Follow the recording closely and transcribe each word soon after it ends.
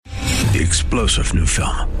the explosive new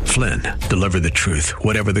film, Flynn, deliver the truth,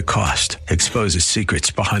 whatever the cost, exposes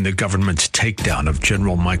secrets behind the government's takedown of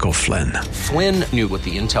General Michael Flynn. Flynn knew what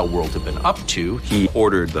the intel world had been up to. He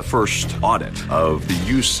ordered the first audit of the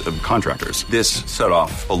use of contractors. This set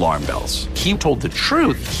off alarm bells. He told the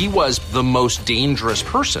truth. He was the most dangerous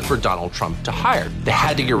person for Donald Trump to hire. They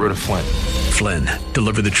had to get rid of Flynn. Flynn,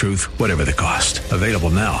 deliver the truth, whatever the cost. Available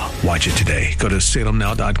now. Watch it today. Go to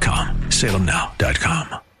salemnow.com.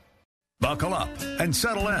 salemnow.com. Buckle up and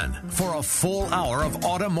settle in for a full hour of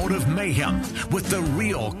automotive mayhem with the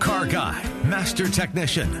real car guy, master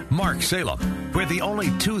technician, Mark Salem, where the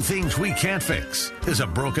only two things we can't fix is a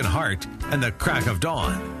broken heart and the crack of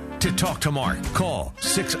dawn. To talk to Mark, call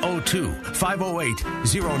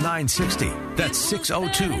 602-508-0960. That's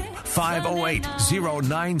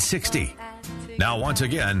 602-508-0960. Now, once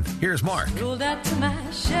again, here's Mark. Well,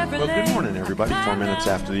 good morning, everybody. 4 minutes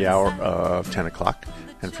after the hour of 10 o'clock.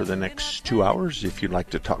 And for the next 2 hours, if you'd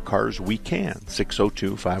like to talk cars, we can.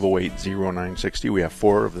 602-508-0960. We have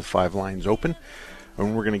 4 of the 5 lines open.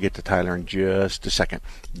 And we're going to get to Tyler in just a second.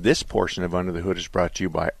 This portion of Under the Hood is brought to you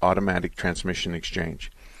by Automatic Transmission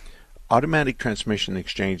Exchange. Automatic Transmission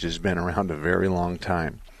Exchange has been around a very long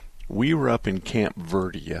time. We were up in Camp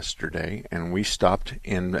Verde yesterday, and we stopped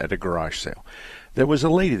in at a garage sale. There was a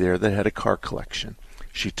lady there that had a car collection.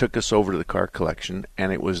 She took us over to the car collection,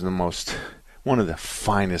 and it was one of the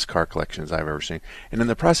finest car collections I've ever seen. And in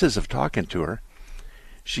the process of talking to her,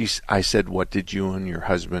 I said, "What did you and your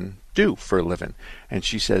husband do for a living?" And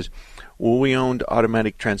she says, "Well, we owned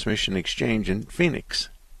Automatic Transmission Exchange in Phoenix."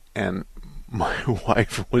 And my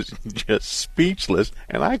wife was just speechless,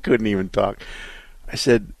 and I couldn't even talk. I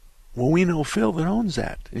said, "Well, we know Phil that owns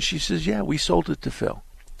that." And she says, "Yeah, we sold it to Phil."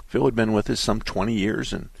 Phil had been with us some 20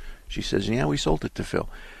 years, and she says, "Yeah, we sold it to Phil."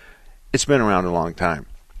 It's been around a long time.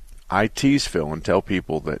 I tease Phil and tell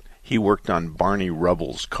people that he worked on Barney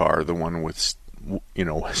Rubble's car, the one with,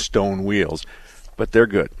 stone wheels, but they're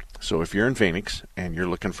good. So if you're in Phoenix and you're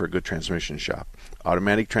looking for a good transmission shop,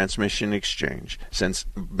 Automatic Transmission Exchange,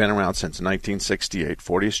 been around since 1968,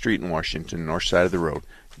 40th Street in Washington, north side of the road.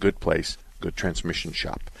 Good place, good transmission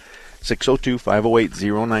shop.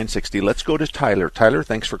 602-508-0960. Let's go to Tyler. Tyler,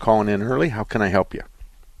 thanks for calling in early. How can I help you?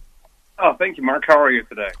 Oh, thank you, Mark. How are you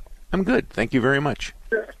today? I'm good. Thank you very much.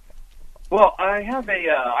 Sure. Well, I have I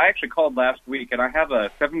actually called last week, and I have a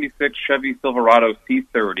 76 Chevy Silverado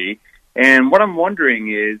C30. And what I'm wondering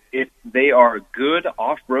is if they are good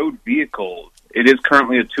off-road vehicles. It is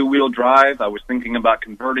currently a two-wheel drive. I was thinking about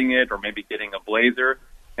converting it or maybe getting a Blazer,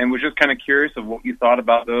 and was just kind of curious of what you thought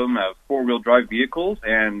about them as four-wheel drive vehicles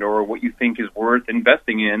or what you think is worth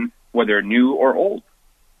investing in, whether new or old.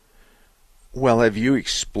 Well, have you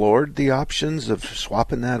explored the options of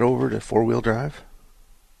swapping that over to four-wheel drive?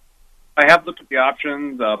 I have looked at the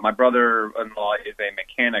options. My brother-in-law is a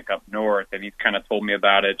mechanic up north, and he's kind of told me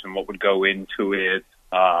about it and what would go into it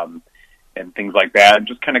and things like that. I'm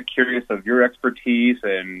just kind of curious of your expertise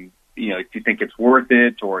and, if you think it's worth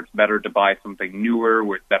it or it's better to buy something newer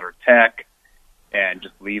with better tech and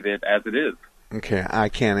just leave it as it is. Okay, I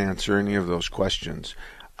can't answer any of those questions.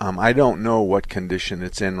 I don't know what condition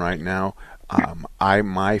it's in right now.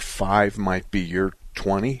 My 5 might be your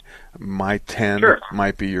 20. My 10 Sure.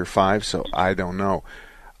 might be your 5, so I don't know.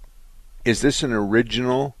 Is this an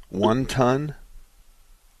original 1-ton?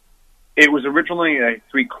 It was originally a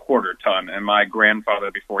 3/4 ton, and my grandfather,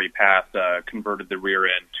 before he passed, converted the rear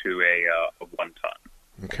end to a 1-ton.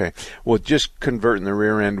 Okay. Well, just converting the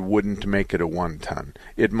rear end wouldn't make it a 1-ton.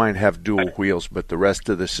 It might have dual wheels, but the rest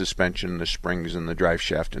of the suspension, the springs, and the drive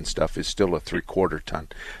shaft and stuff is still a 3/4 ton.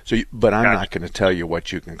 But I'm not going to tell you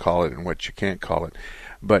what you can call it and what you can't call it.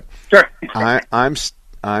 But sure.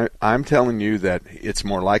 I'm telling you that it's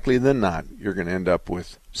more likely than not you're going to end up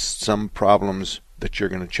with some problems that you're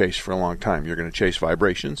going to chase for a long time. You're going to chase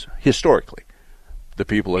vibrations historically. The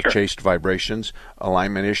people have chased vibrations,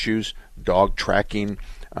 alignment issues, dog tracking,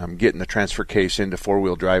 getting the transfer case into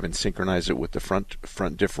four-wheel drive and synchronize it with the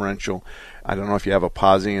front differential. I don't know if you have a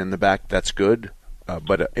posi in the back. That's good.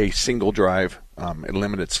 But a single drive, a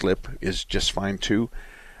limited slip is just fine too.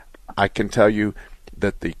 I can tell you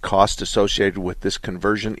that the cost associated with this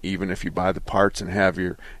conversion, even if you buy the parts and have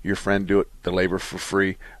your friend do it, the labor for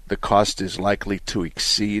free, the cost is likely to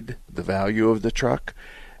exceed the value of the truck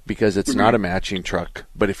because it's not a matching truck.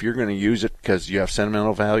 But if you're going to use it because you have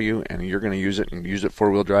sentimental value and you're going to use it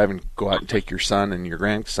four-wheel drive and go out and take your son and your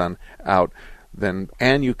grandson out,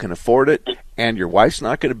 and you can afford it and your wife's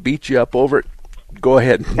not going to beat you up over it, go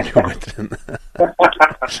ahead and do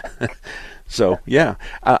it. So, yeah,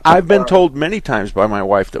 I've been told many times by my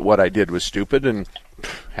wife that what I did was stupid, and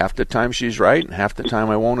half the time she's right, and half the time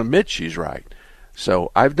I won't admit she's right.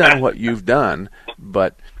 So I've done what you've done,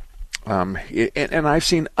 but and I've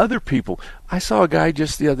seen other people. I saw a guy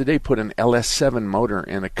just the other day put an LS7 motor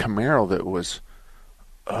in a Camaro that was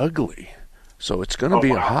ugly. So it's going to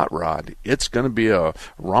be a hot rod. It's going to be a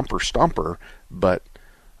romper stomper, but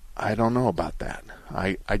I don't know about that.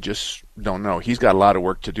 I just don't know. He's got a lot of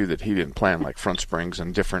work to do that he didn't plan, like front springs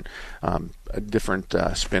and different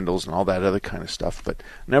spindles and all that other kind of stuff. But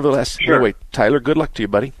nevertheless, Anyway, Tyler, good luck to you,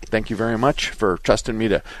 buddy. Thank you very much for trusting me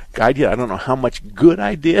to guide you. I don't know how much good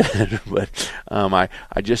I did, but I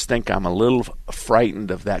just think I'm a little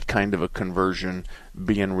frightened of that kind of a conversion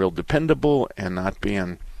being real dependable and not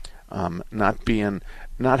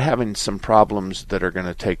having some problems that are going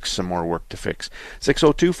to take some more work to fix.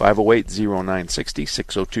 602-508-0960,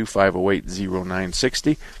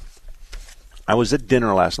 602-508-0960. I was at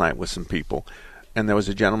dinner last night with some people, and there was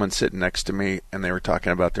a gentleman sitting next to me, and they were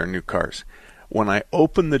talking about their new cars. When I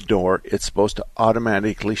open the door, it's supposed to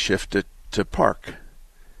automatically shift it to park,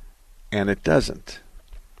 and it doesn't.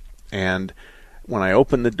 And when I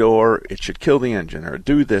open the door, it should kill the engine or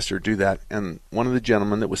do this or do that. And one of the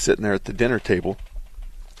gentlemen that was sitting there at the dinner table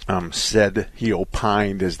said, he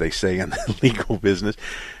opined, as they say in the legal business,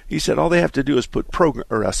 he said all they have to do is put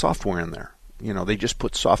software in there. You know, they just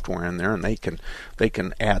put software in there and they can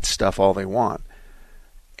add stuff all they want.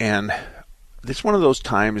 And it's one of those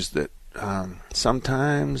times that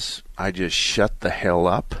sometimes I just shut the hell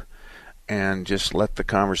up and just let the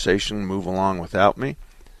conversation move along without me.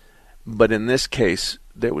 But in this case,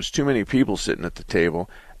 there was too many people sitting at the table,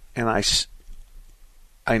 and I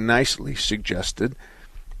nicely suggested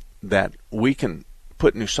that we can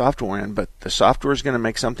put new software in, but the software is going to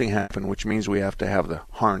make something happen, which means we have to have the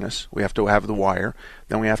harness, we have to have the wire,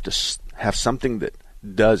 then we have to have something that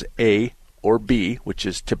does A or B, which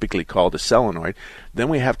is typically called a solenoid. Then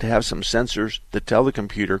we have to have some sensors that tell the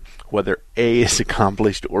computer whether A is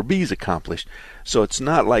accomplished or B is accomplished. So it's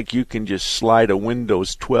not like you can just slide a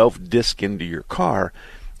Windows 12 disk into your car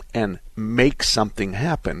and make something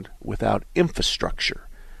happen without infrastructure.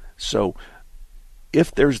 So if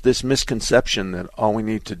there's this misconception that all we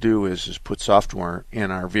need to do is put software in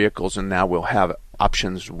our vehicles and now we'll have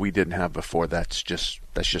options we didn't have before, that's just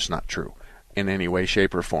not true in any way,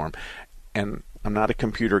 shape, or form. And I'm not a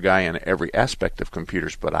computer guy in every aspect of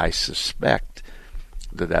computers, but I suspect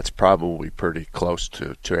that that's probably pretty close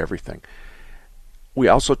to everything. We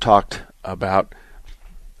also talked about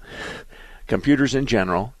computers in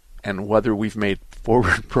general and whether we've made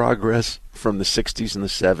forward progress from the 60s and the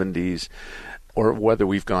 70s or whether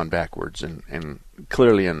we've gone backwards. And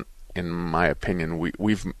clearly, in my opinion,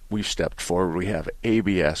 we've stepped forward. We have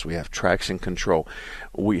ABS, we have traction control,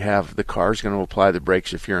 we have the car's going to apply the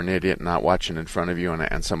brakes if you're an idiot not watching in front of you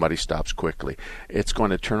and somebody stops quickly. It's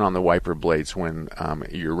going to turn on the wiper blades when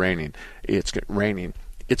you're raining. It's raining.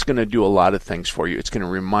 It's going to do a lot of things for you. It's going to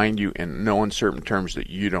remind you in no uncertain terms that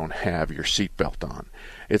you don't have your seatbelt on.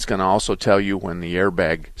 It's going to also tell you when the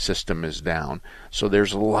airbag system is down. So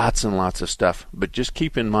there's lots and lots of stuff. But just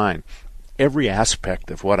keep in mind, every aspect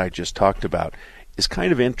of what I just talked about is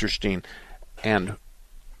kind of interesting. And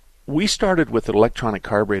we started with electronic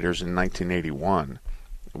carburetors in 1981.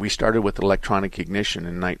 We started with electronic ignition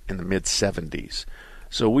in the mid-70s.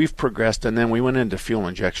 So we've progressed, and then we went into fuel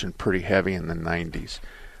injection pretty heavy in the 90s.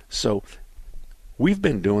 So we've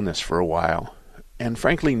been doing this for a while. And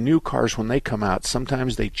frankly, new cars, when they come out,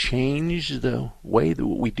 sometimes they change the way that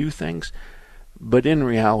we do things. But in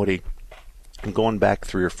reality, going back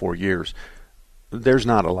 3 or 4 years, there's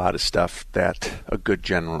not a lot of stuff that a good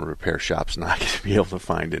general repair shop's not going to be able to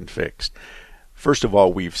find and fixed. First of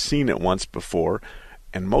all, we've seen it once before,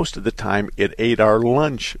 and most of the time it ate our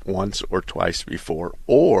lunch once or twice before,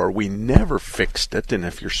 or we never fixed it. And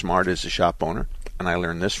if you're smart as a shop owner, and I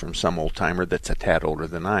learned this from some old-timer that's a tad older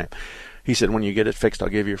than I am, he said, when you get it fixed, I'll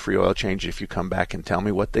give you a free oil change if you come back and tell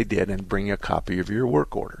me what they did and bring a copy of your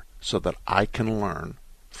work order so that I can learn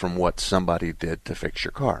from what somebody did to fix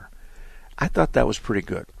your car. I thought that was pretty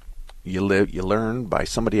good. You learn by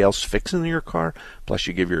somebody else fixing your car, plus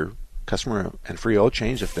you give your customer a free oil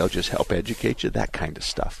change if they'll just help educate you, that kind of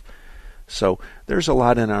stuff. So there's a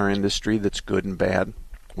lot in our industry that's good and bad.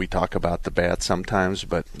 We talk about the bad sometimes,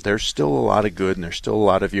 but there's still a lot of good, and there's still a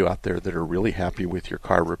lot of you out there that are really happy with your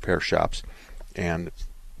car repair shops, and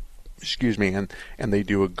they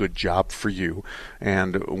do a good job for you.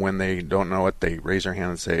 And when they don't know it, they raise their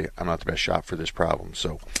hand and say, I'm not the best shop for this problem.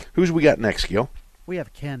 So who's we got next, Gil? We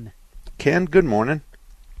have Ken. Ken, good morning.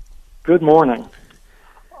 Good morning.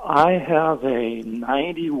 I have a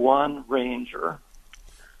 91 Ranger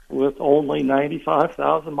with only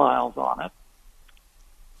 95,000 miles on it.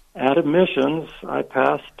 At emissions, I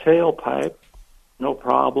passed tailpipe, no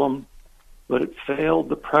problem, but it failed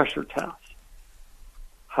the pressure test.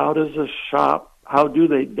 How do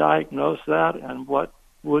they diagnose that, and what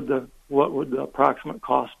would the approximate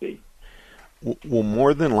cost be? Well,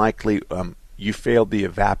 more than likely, you failed the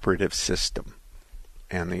evaporative system.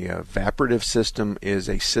 And the evaporative system is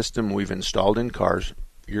a system we've installed in cars.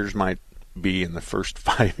 Yours might be in the first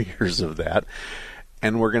 5 years of that.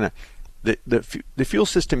 And we're going to... The fuel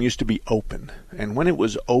system used to be open. And when it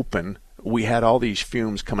was open, we had all these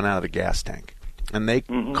fumes coming out of the gas tank. And they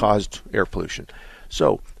caused air pollution.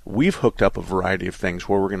 So we've hooked up a variety of things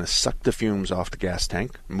where we're going to suck the fumes off the gas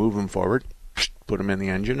tank, move them forward, put them in the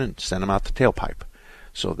engine, and send them out the tailpipe.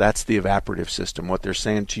 So that's the evaporative system. What they're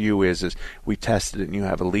saying to you is we tested it and you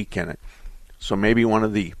have a leak in it. So maybe one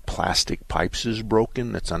of the plastic pipes is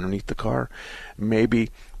broken that's underneath the car. Maybe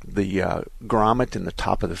the grommet in the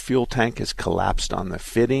top of the fuel tank has collapsed on the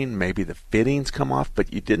fitting. Maybe the fittings come off,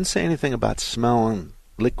 but you didn't say anything about smelling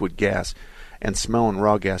liquid gas and smelling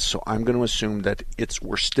raw gas. So I'm going to assume that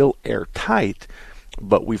we're still airtight,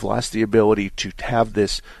 but we've lost the ability to have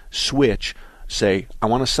this switch say, I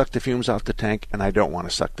want to suck the fumes off the tank, and I don't want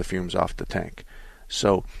to suck the fumes off the tank.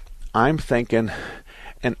 So I'm thinking,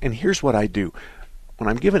 and here's what I do. When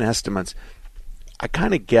I'm giving estimates, I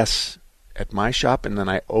kind of guess at my shop, and then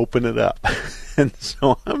I open it up. And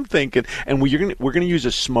so I'm thinking, and we're going to use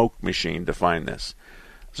a smoke machine to find this.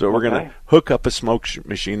 So we're going to hook up a smoke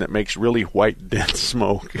machine that makes really white, dense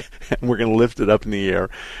smoke, and we're going to lift it up in the air,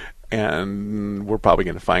 and we're probably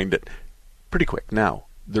going to find it pretty quick. Now,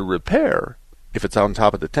 the repair, if it's on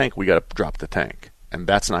top of the tank, we got to drop the tank, and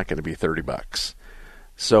that's not going to be $30.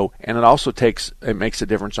 So, and it also makes a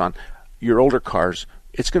difference on your older cars.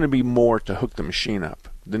 It's going to be more to hook the machine up.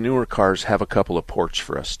 The newer cars have a couple of ports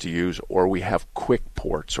for us to use, or we have quick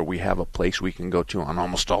ports, or we have a place we can go to on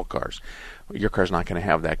almost all cars. Your car's not going to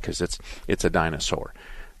have that because it's a dinosaur.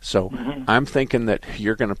 So I'm thinking that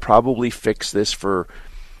you're going to probably fix this for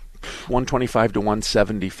 $125 to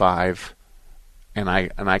 $175. And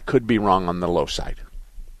I could be wrong on the low side.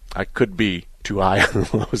 I could be too high on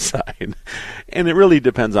the low side. And it really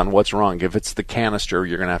depends on what's wrong. If it's the canister,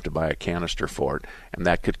 you're going to have to buy a canister for it. And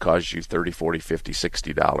that could cost you $30, $40,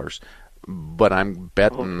 $50, $60. But I'm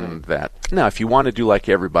betting that. Now, if you want to do like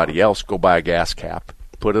everybody else, go buy a gas cap,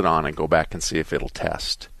 put it on, and go back and see if it'll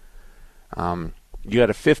test. You got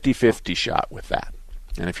a 50-50 shot with that.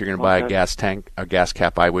 And if you're going to buy a gas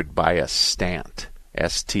cap, I would buy a Stant,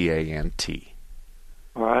 S-T-A-N-T.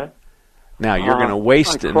 All right. Now you're going to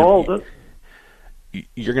waste it.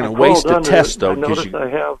 You're going to waste a test, though. I noticed I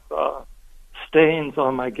have stains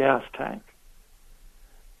on my gas tank.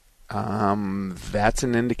 That's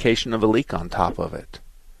an indication of a leak on top of it.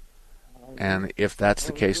 And if that's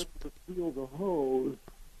the case, feel the hose,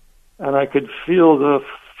 and I could feel the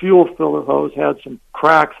fuel filler hose had some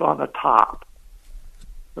cracks on the top,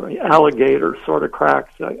 alligator sort of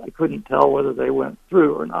cracks. I couldn't tell whether they went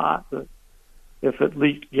through or not, but if it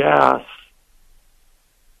leaked gas.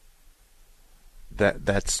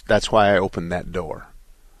 That's why I opened that door.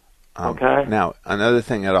 Okay. Now, another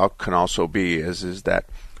thing that can also be is that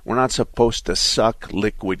we're not supposed to suck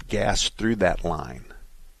liquid gas through that line.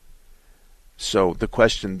 So the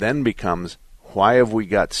question then becomes, why have we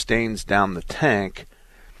got stains down the tank?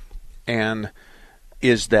 And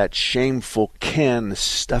is that shameful Ken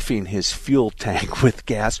stuffing his fuel tank with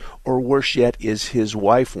gas? Or worse yet, is his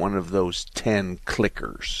wife one of those 10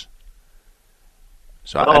 clickers?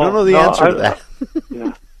 So I don't know the answer to that.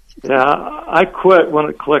 Yeah, I quit when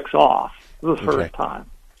it clicks off the first time.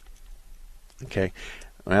 Okay.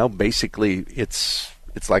 Well, basically, it's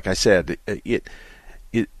like I said, it's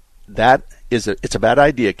a bad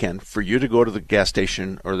idea, Ken, for you to go to the gas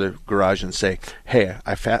station or the garage and say, hey,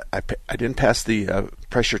 I didn't pass the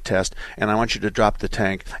pressure test, and I want you to drop the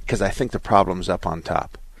tank because I think the problem's up on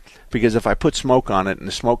top. Because if I put smoke on it and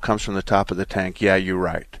the smoke comes from the top of the tank, yeah, you're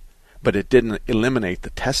right. But it didn't eliminate the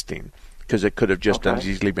testing because it could have just as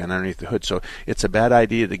easily been underneath the hood. So it's a bad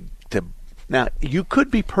idea to now, you could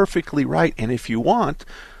be perfectly right, and if you want,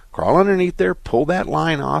 crawl underneath there, pull that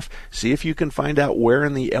line off, see if you can find out where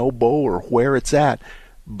in the elbow or where it's at.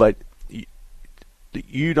 But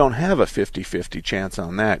you don't have a 50-50 chance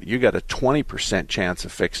on that. You got a 20% chance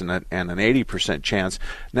of fixing it and an 80% chance.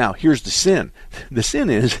 Now, here's the sin. The sin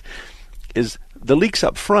is the leak's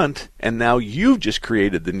up front, and now you've just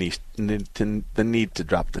created the need to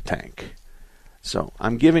drop the tank. So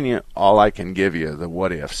I'm giving you all I can give you, the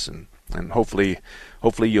what-ifs, and hopefully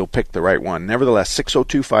you'll pick the right one. Nevertheless,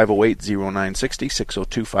 602-508-0960,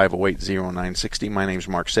 602-508-0960. My name's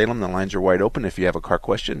Mark Salem. The lines are wide open. If you have a car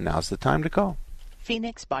question, now's the time to call.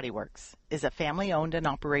 Phoenix Body Works is a family-owned and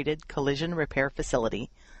operated collision repair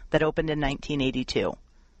facility that opened in 1982.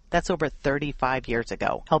 That's over 35 years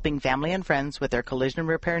ago, helping family and friends with their collision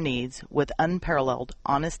repair needs with unparalleled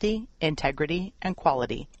honesty, integrity, and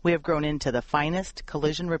quality. We have grown into the finest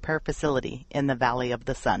collision repair facility in the Valley of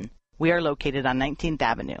the Sun. We are located on 19th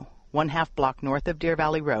Avenue, 1/2 block north of Deer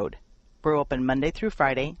Valley Road. We're open Monday through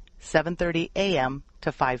Friday, 7:30 a.m.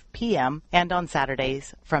 to 5 p.m., and on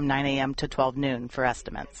Saturdays from 9 a.m. to 12 noon for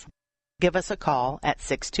estimates. Give us a call at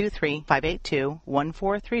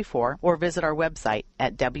 623-582-1434 or visit our website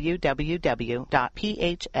at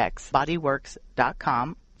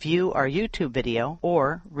www.phxbodyworks.com, view our YouTube video,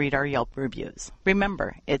 or read our Yelp reviews.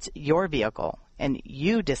 Remember, it's your vehicle, and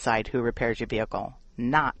you decide who repairs your vehicle,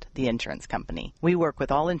 not the insurance company. We work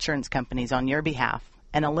with all insurance companies on your behalf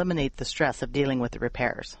and eliminate the stress of dealing with the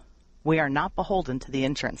repairs. We are not beholden to the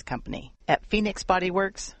insurance company. At Phoenix Body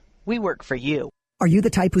Works, we work for you. Are you the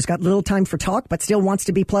type who's got little time for talk but still wants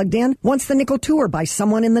to be plugged in? Wants the nickel tour by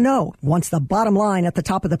someone in the know? Wants the bottom line at the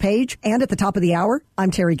top of the page and at the top of the hour?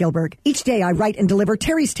 I'm Terry Gilberg. Each day I write and deliver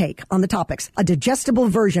Terry's Take on the topics, a digestible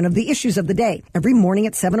version of the issues of the day, every morning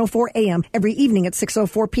at 7:04 a.m., every evening at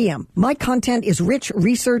 6:04 p.m. My content is rich,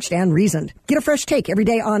 researched, and reasoned. Get a fresh take every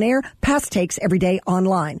day on air, past takes every day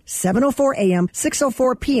online. 7:04 a.m.,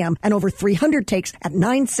 6:04 p.m., and over 300 takes at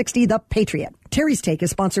 960 The Patriot. Terry's Take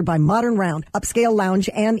is sponsored by Modern Round, Upscale Lounge,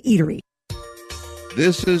 and Eatery.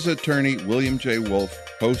 This is attorney William J. Wolf,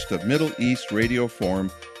 host of Middle East Radio Forum,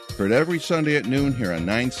 heard every Sunday at noon here on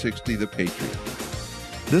 960 The Patriot.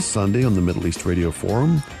 This Sunday on the Middle East Radio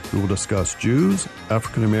Forum, we will discuss Jews,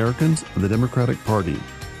 African Americans, and the Democratic Party,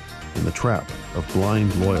 and the trap of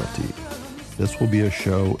blind loyalty. This will be a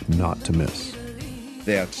show not to miss.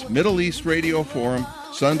 That's Middle East Radio Forum,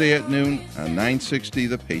 Sunday at noon on 960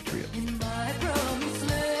 The Patriot.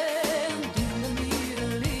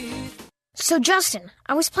 So, Justin,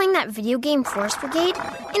 I was playing that video game Forest Brigade,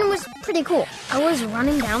 and it was pretty cool. I was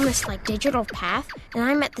running down this, digital path, and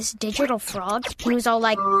I met this digital frog, and he was all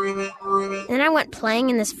like... And then I went playing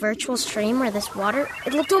in this virtual stream where this water,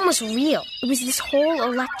 it looked almost real. It was this whole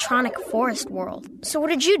electronic forest world. So what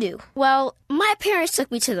did you do? Well, my parents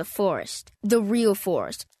took me to the forest, the real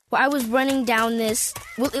forest, where I was running down this...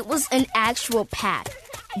 Well, it was an actual path.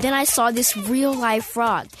 Then I saw this real-life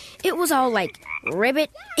frog. It was all like... ribbit,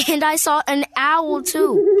 and I saw an owl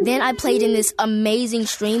too. Then I played in this amazing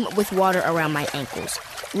stream with water around my ankles,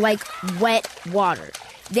 like wet water.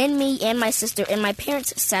 Then me and my sister and my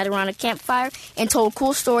parents sat around a campfire and told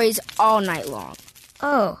cool stories all night long.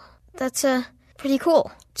 Oh, that's pretty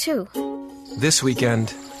cool too. This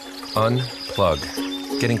weekend, unplug.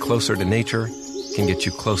 Getting closer to nature can get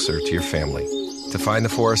you closer to your family. To find the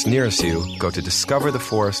forest nearest you, go to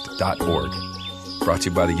discovertheforest.org. Brought to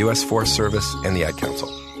you by the U.S. Forest Service and the Ad Council.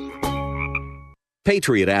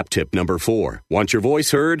 Patriot app tip number 4. Want your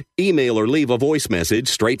voice heard? Email or leave a voice message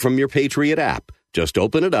straight from your Patriot app. Just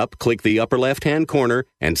open it up, click the upper left-hand corner,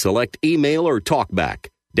 and select email or talkback.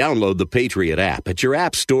 Download the Patriot app at your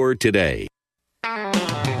app store today.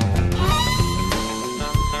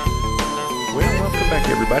 Welcome back,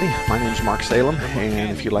 everybody. My name is Mark Salem,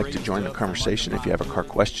 and if you'd like to join the conversation, if you have a car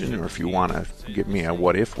question, or if you want to give me a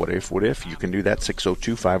what if, you can do that.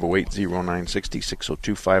 602-508-0960,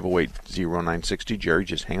 602-508-0960. Jerry,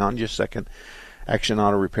 just hang on just a second. Action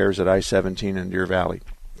Auto Repairs at I-17 in Deer Valley.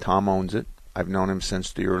 Tom owns it. I've known him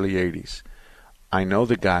since the early 80s. I know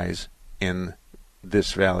the guys in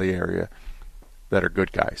this valley area that are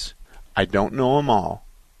good guys. I don't know them all,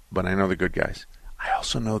 but I know the good guys. I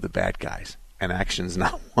also know the bad guys, and Action's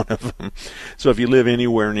not one of them. So if you live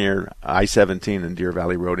anywhere near I-17 and Deer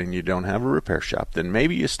Valley Road and you don't have a repair shop, then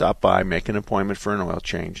maybe you stop by, make an appointment for an oil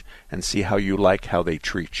change, and see how you like how they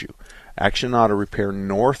treat you. Action Auto Repair,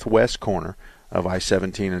 northwest corner of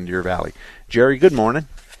I-17 in Deer Valley. Jerry, good morning.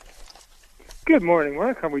 Good morning,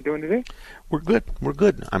 Mark. How are we doing today? We're good.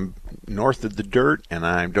 I'm north of the dirt, and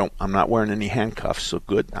I'm not wearing any handcuffs, so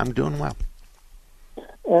good. I'm doing well.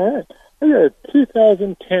 All right. I got a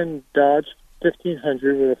 2010 Dodge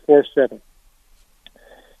 1500 with a 4.7,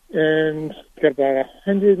 and got about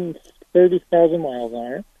 130,000 miles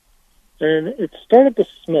on it, and it started to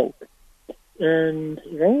smoke, and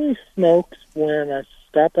it only smokes when I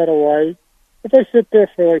stop at a light. If I sit there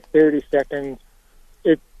for 30 seconds,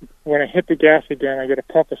 when I hit the gas again, I get a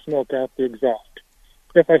puff of smoke out the exhaust.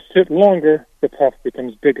 If I sit longer, the puff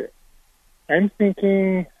becomes bigger. I'm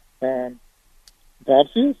thinking valve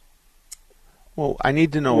seals? Well, I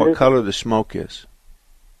need to know what color the smoke is.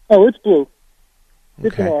 Oh, it's blue.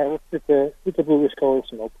 Okay. It's a bluish color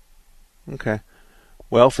smoke. Okay.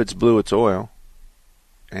 Well, if it's blue, it's oil.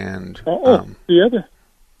 And one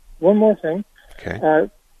more thing. Okay.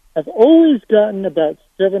 I've always gotten about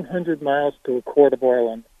 700 miles to a quart of oil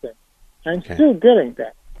on the thing. I'm still getting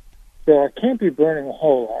that, so I can't be burning a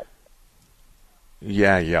whole lot.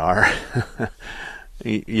 Yeah, you are.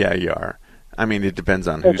 Yeah, you are. I mean, it depends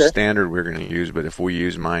on whose standard we're going to use, but if we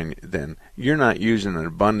use mine, then you're not using an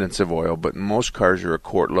abundance of oil, but most cars are a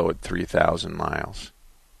quart low at 3,000 miles.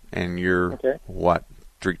 And you're,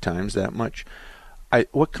 3 times that much?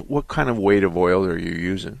 What kind of weight of oil are you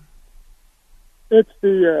using? It's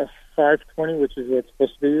the 520, which is what's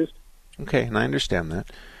supposed to be used. Okay, and I understand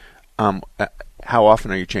that. How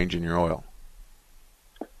often are you changing your oil?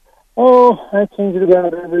 Oh, I change it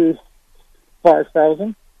about every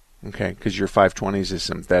 5,000. Okay, because your 520s is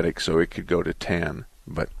synthetic, so it could go to 10.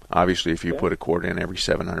 But obviously, if you put a quart in every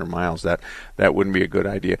 700 miles, that wouldn't be a good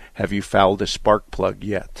idea. Have you fouled a spark plug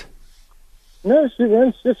yet? No, she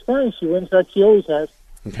runs just fine. She runs like she always has.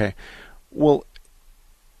 Okay. Well,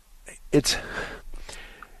 if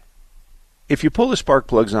you pull the spark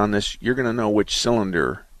plugs on this, you're going to know which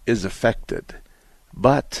cylinder is affected.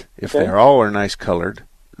 But if they all are nice colored,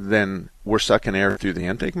 then we're sucking air through the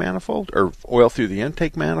intake manifold, or oil through the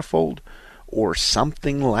intake manifold, or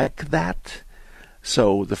something like that.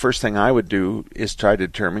 So the first thing I would do is try to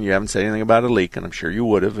determine, you haven't said anything about a leak, and I'm sure you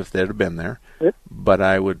would have if they'd have been there, but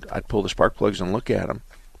I'd pull the spark plugs and look at them.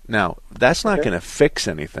 Now, that's not going to fix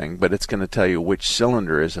anything, but it's going to tell you which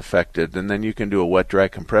cylinder is affected, and then you can do a wet-dry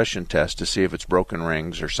compression test to see if it's broken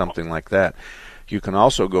rings or something like that. You can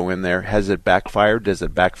also go in there, has it backfired? Does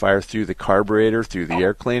it backfire through the carburetor, through the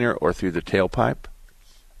air cleaner, or through the tailpipe?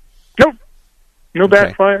 Nope. No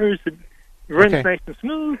backfires. It runs nice and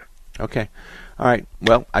smooth. Okay. All right.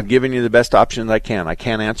 Well, I've given you the best options I can. I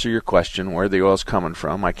can't answer your question where the oil's coming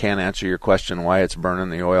from. I can't answer your question why it's burning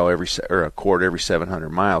the oil a quart every 700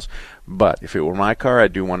 miles. But if it were my car,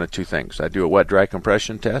 I'd do one of two things. I'd do a wet-dry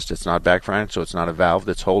compression test. It's not backfiring, so it's not a valve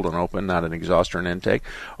that's holding open, not an exhaust or an intake.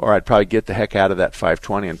 Or I'd probably get the heck out of that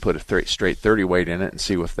 520 and put a straight 30 weight in it and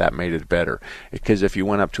see if that made it better. Because if you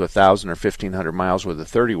went up to 1,000 or 1,500 miles with a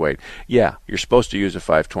 30 weight, yeah, you're supposed to use a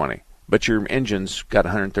 520. But your engine's got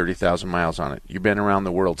 130,000 miles on it. You've been around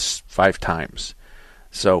the world 5 times.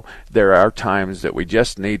 So there are times that we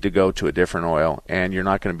just need to go to a different oil, and you're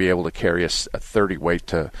not going to be able to carry a 30 weight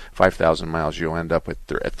to 5,000 miles. You'll end up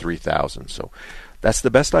at 3,000. So that's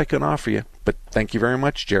the best I can offer you. But thank you very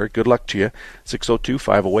much, Jared. Good luck to you.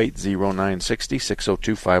 602-508-0960,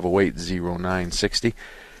 602-508-0960.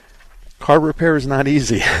 Car repair is not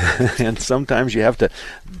easy, and sometimes you have to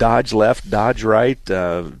dodge left, dodge right,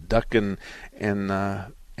 duck and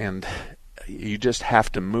you just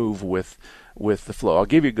have to move with the flow. I'll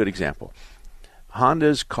give you a good example.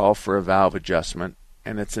 Hondas call for a valve adjustment,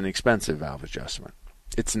 and it's an expensive valve adjustment.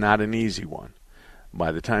 It's not an easy one.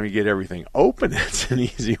 By the time you get everything open, it's an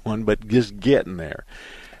easy one, but just getting there.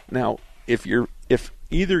 Now, if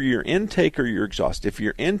either your intake or your exhaust, if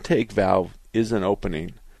your intake valve isn't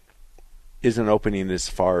opening as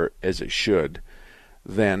far as it should,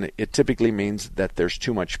 then it typically means that there's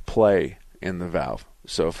too much play in the valve.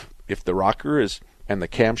 So if the rocker and the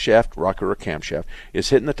camshaft, rocker or camshaft, is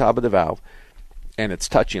hitting the top of the valve and it's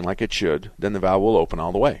touching like it should, then the valve will open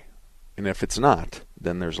all the way. And if it's not,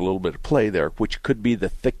 then there's a little bit of play there, which could be the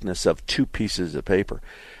thickness of 2 pieces of paper.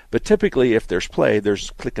 But typically, if there's play, there's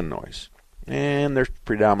clicking noise. And there's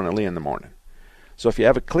predominantly in the morning. So if you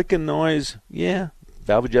have a clicking noise,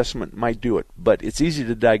 valve adjustment might do it, but it's easy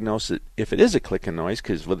to diagnose it if it is a clicking noise,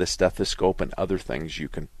 because with a stethoscope and other things, you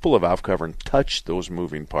can pull a valve cover and touch those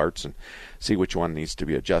moving parts and see which one needs to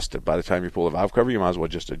be adjusted. By the time you pull the valve cover, you might as well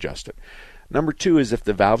just adjust it. Number 2 is if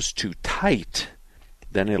the valve's too tight,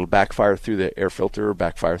 then it'll backfire through the air filter or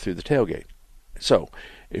backfire through the tailgate. So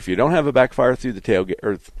if you don't have a backfire through the tailgate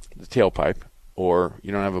or the tailpipe, or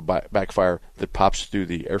you don't have a backfire that pops through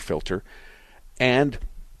the air filter, and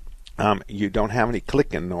you don't have any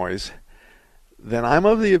clicking noise, then I'm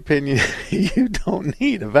of the opinion you don't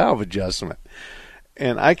need a valve adjustment.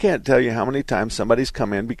 And I can't tell you how many times somebody's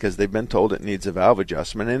come in because they've been told it needs a valve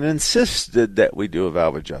adjustment and insisted that we do a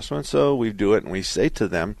valve adjustment. So we do it and we say to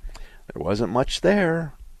them, there wasn't much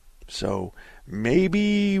there. So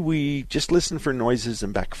maybe we just listen for noises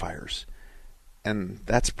and backfires. And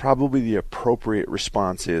that's probably the appropriate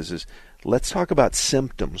response is let's talk about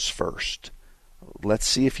symptoms first. Let's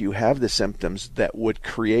see if you have the symptoms that would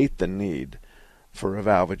create the need for a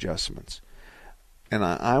valve adjustments. And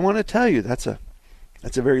I want to tell you that's a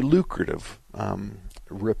very lucrative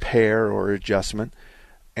repair or adjustment.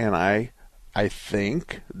 And I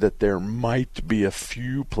think that there might be a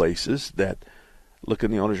few places that look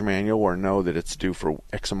in the owner's manual or know that it's due for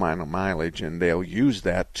X amount of mileage, and they'll use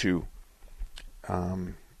that to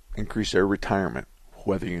increase their retirement,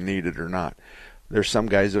 whether you need it or not. There's some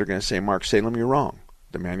guys that are going to say, Mark Salem, you're wrong.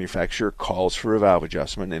 The manufacturer calls for a valve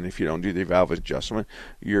adjustment, and if you don't do the valve adjustment,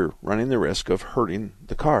 you're running the risk of hurting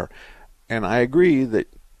the car. And I agree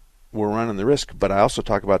that we're running the risk, but I also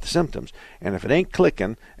talk about the symptoms. And if it ain't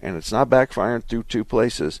clicking and it's not backfiring through two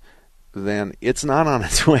places, then it's not on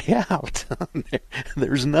its way out.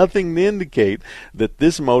 There's nothing to indicate that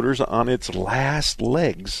this motor's on its last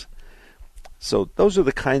legs. So those are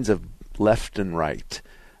the kinds of left and right.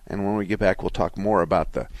 And when we get back, we'll talk more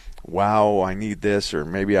about the, wow, I need this, or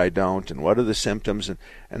maybe I don't, and what are the symptoms.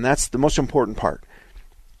 And that's the most important part.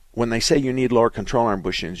 When they say you need lower control arm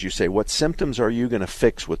bushings, you say, what symptoms are you going to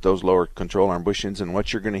fix with those lower control arm bushings? And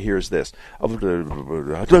what you're going to hear is this. That's what you're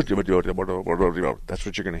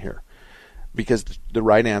going to hear. Because the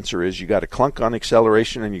right answer is you got a clunk on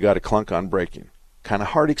acceleration and you got a clunk on braking. Kind of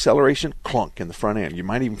hard acceleration, clunk in the front end. You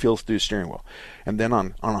might even feel it through the steering wheel. And then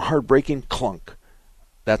on a hard braking, clunk.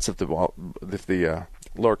 That's if the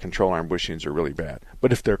lower control arm bushings are really bad.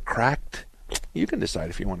 But if they're cracked, you can decide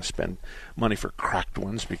if you want to spend money for cracked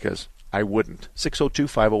ones, because I wouldn't.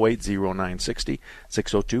 602-508-0960.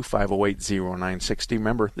 602-508-0960.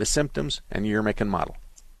 Remember the symptoms and year, make, and model.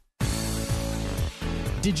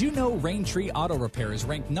 Did you know Raintree Auto Repair is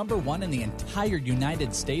ranked #1 in the entire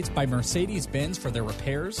United States by Mercedes-Benz for their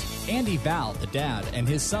repairs? Andy Val, the dad, and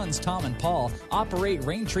his sons Tom and Paul operate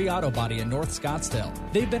Raintree Auto Body in North Scottsdale.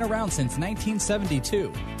 They've been around since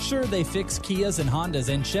 1972. Sure, they fix Kias and Hondas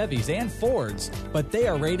and Chevys and Fords, but they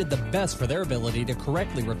are rated the best for their ability to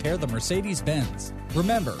correctly repair the Mercedes-Benz.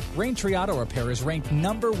 Remember, Raintree Auto Repair is ranked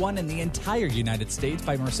 #1 in the entire United States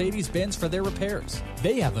by Mercedes-Benz for their repairs.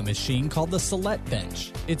 They have a machine called the Select Bench.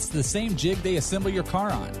 It's the same jig they assemble your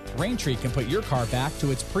car on. Raintree can put your car back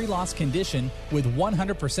to its pre-loss condition with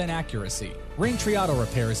 100% accuracy. Raintree Auto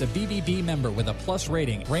Repair is a BBB member with a plus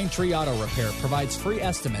rating. Raintree Auto Repair provides free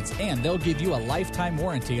estimates, and they'll give you a lifetime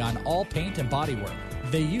warranty on all paint and bodywork.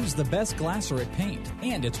 They use the best Glasserit paint,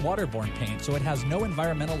 and it's waterborne paint, so it has no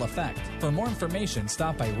environmental effect. For more information,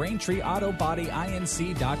 stop by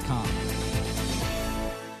RaintreeAutoBodyInc.com.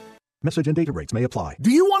 Message and data rates may apply. Do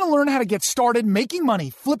you want to learn how to get started making money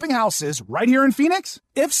flipping houses right here in Phoenix?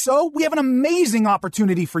 If so, we have an amazing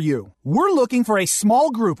opportunity for you. We're looking for a small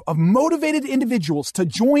group of motivated individuals to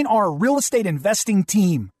join our real estate investing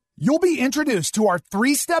team. You'll be introduced to our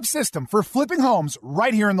 3-step system for flipping homes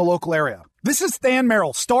right here in the local area. This is Than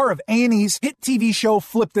Merrill, star of A&E's hit TV show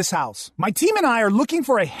Flip This House. My team and I are looking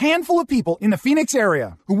for a handful of people in the Phoenix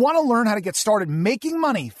area who want to learn how to get started making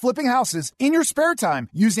money flipping houses in your spare time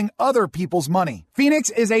using other people's money. Phoenix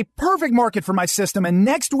is a perfect market for my system, and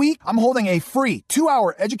next week I'm holding a free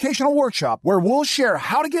 2-hour educational workshop where we'll share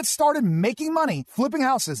how to get started making money flipping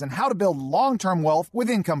houses and how to build long-term wealth with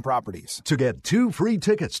income properties. To get 2 free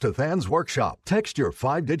tickets to Than's workshop, text your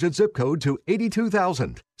 5-digit zip code to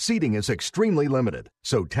 82,000. Seating is extremely limited,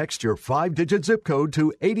 so text your 5-digit zip code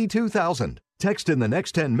to 82,000. Text in the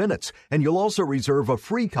next 10 minutes, and you'll also reserve a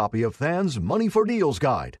free copy of Than's Money for Deals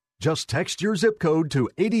Guide. Just text your zip code to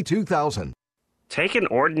 82,000. Take an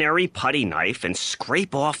ordinary putty knife and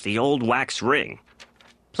scrape off the old wax ring.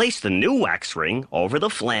 Place the new wax ring over the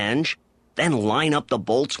flange, then line up the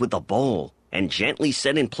bolts with the bowl and gently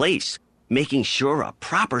set in place, making sure a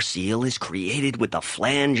proper seal is created with the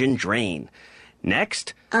flange and drain.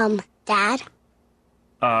 Next. Dad?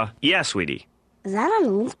 Yeah, sweetie. Is that an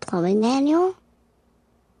old plumbing manual?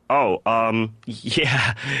 Oh,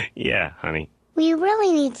 yeah, honey. We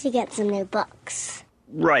really need to get some new books.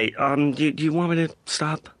 Right, do you want me to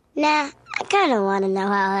stop? Nah, I kind of want to know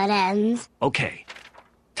how it ends. Okay.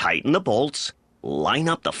 Tighten the bolts, line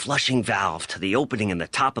up the flushing valve to the opening in the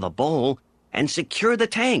top of the bowl, and secure the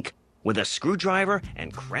tank with a screwdriver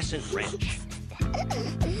and crescent wrench.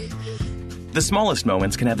 The smallest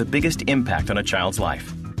moments can have the biggest impact on a child's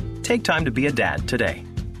life. Take time to be a dad today.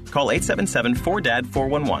 Call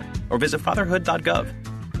 877-4DAD-411 or visit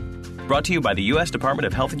fatherhood.gov. Brought to you by the U.S. Department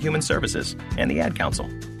of Health and Human Services and the Ad Council.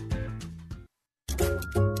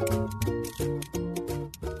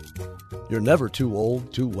 You're never too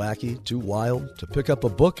old, too wacky, too wild to pick up a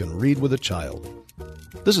book and read with a child.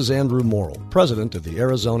 This is Andrew Morrill, president of the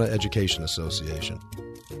Arizona Education Association.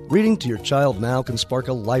 Reading to your child now can spark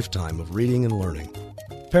a lifetime of reading and learning.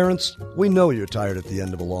 Parents, we know you're tired at the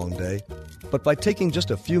end of a long day, but by taking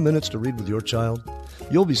just a few minutes to read with your child,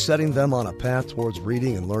 you'll be setting them on a path towards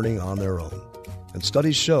reading and learning on their own. And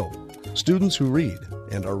studies show students who read,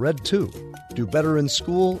 and are read to, do better in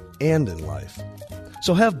school and in life.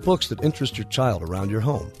 So have books that interest your child around your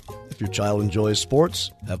home. If If your child enjoys sports,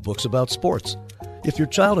 have books about sports. If your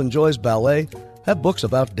child enjoys ballet, have books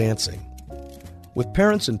about dancing. With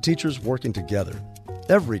parents and teachers working together,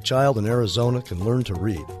 every child in Arizona can learn to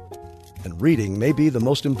read. And reading may be the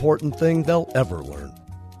most important thing they'll ever learn.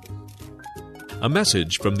 A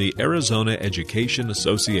message from the Arizona Education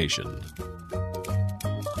Association.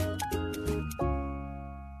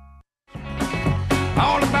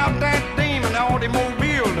 All about that demon automobile.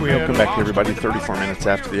 Welcome back, everybody. 34 minutes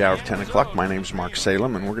after the hour of 10 o'clock. My name's Mark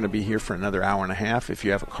Salem, and we're going to be here for another hour and a half. If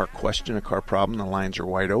you have a car question, a car problem, the lines are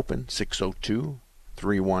wide open.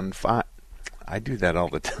 602-315. I do that all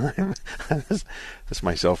the time. That's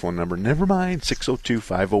my cell phone number. Never mind.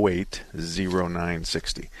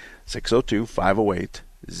 602-508-0960.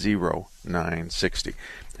 602-508-0960. If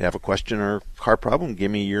you have a question or car problem,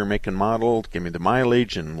 give me your make and model, give me the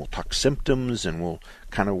mileage, and we'll talk symptoms, and we'll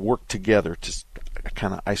kind of work together to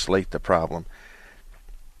kind of isolate the problem.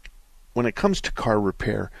 When it comes to car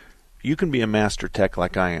repair, you can be a master tech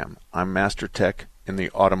like I am. I'm master tech in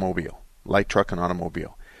the automobile, light truck and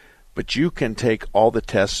automobile. But you can take all the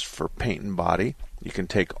tests for paint and body. You can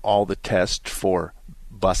take all the tests for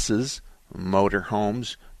buses,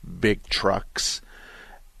 motorhomes, big trucks,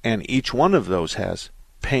 and each one of those has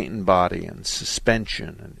paint and body and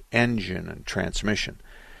suspension and engine and transmission.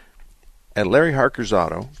 At Larry Harker's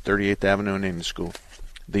Auto, 38th Avenue and Indian School,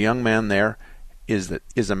 the young man there is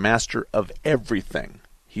a master of everything.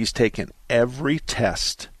 He's taken every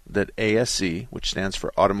test that ASE, which stands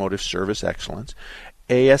for Automotive Service Excellence,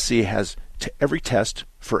 ASE has every test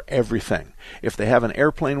for everything. If they have an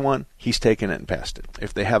airplane one, he's taken it and passed it.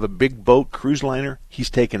 If they have a big boat cruise liner, he's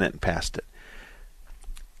taken it and passed it.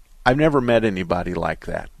 I've never met anybody like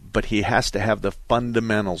that, but he has to have the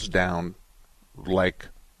fundamentals down like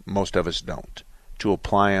most of us don't, to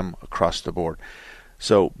apply them across the board.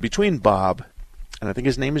 So between Bob, and I think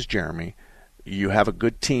his name is Jeremy, you have a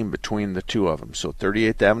good team between the two of them. So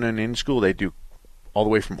 38th Avenue and Indian School, they do all the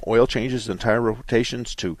way from oil changes and tire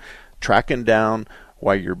rotations to tracking down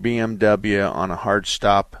why your BMW on a hard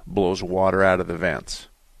stop blows water out of the vents.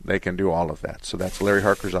 They can do all of that. So that's Larry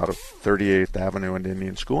Harker's Auto, 38th Avenue and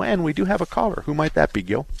Indian School. And we do have a caller. Who might that be,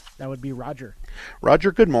 Gil? That would be Roger.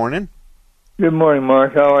 Roger, good morning. Good morning,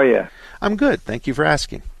 Mark. How are you? I'm good. Thank you for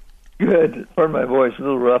asking. Good. Pardon my voice, a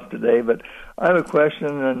little rough today, but I have a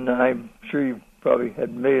question, and I'm sure you've probably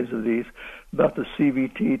had millions of these, about the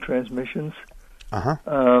CVT transmissions. Uh-huh.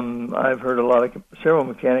 I've heard several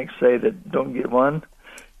mechanics say that don't get one,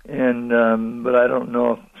 and but I don't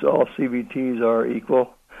know if all CVTs are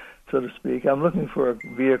equal, so to speak. I'm looking for a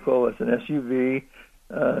vehicle that's an SUV,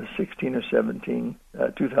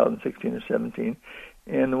 2016 or 17,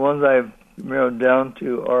 and the ones I've narrowed down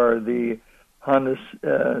to are the Honda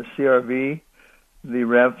CR-V, the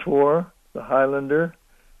RAV4, the Highlander,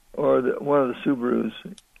 or one of the Subarus.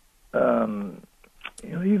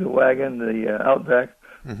 Either wagon, the Outback,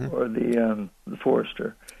 or the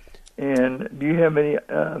Forester. And do you have any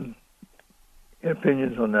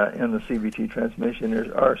opinions on that in the CVT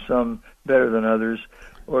transmission? Are some better than others,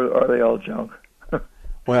 or are they all junk?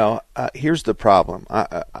 Well, here's the problem.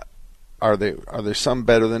 Are there some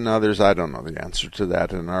better than others? I don't know the answer to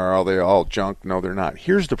that. And are they all junk? No, they're not.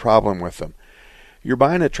 Here's the problem with them. You're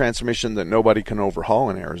buying a transmission that nobody can overhaul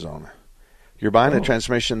in Arizona. You're buying a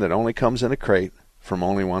transmission that only comes in a crate from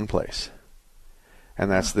only one place,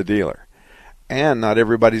 and that's the dealer. And not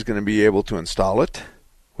everybody's going to be able to install it,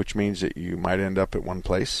 which means that you might end up at one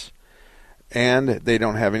place. And they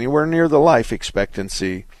don't have anywhere near the life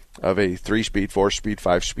expectancy of a 3-speed, 4-speed,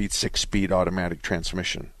 5-speed, 6-speed automatic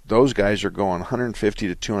transmission. Those guys are going 150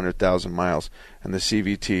 to 200,000 miles, and the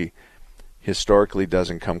CVT historically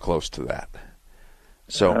doesn't come close to that.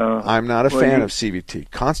 So I'm not a fan of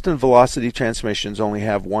CVT. Constant velocity transmissions only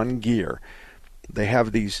have one gear. They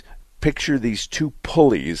have picture these two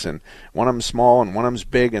pulleys, and one of them's small and one of them's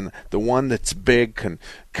big, and the one that's big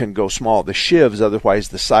can go small. The shivs, otherwise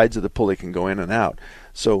the sides of the pulley can go in and out.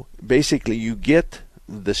 So basically you get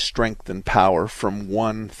the strength and power from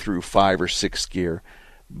 1 through 5 or 6 gear,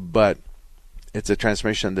 but it's a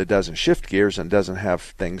transmission that doesn't shift gears and doesn't have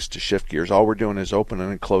things to shift gears. All we're doing is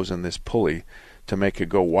opening and closing this pulley to make it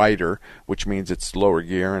go wider, which means it's lower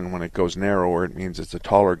gear, and when it goes narrower, it means it's a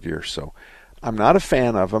taller gear. So I'm not a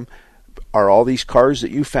fan of them. Are all these cars that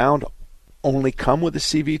you found only come with a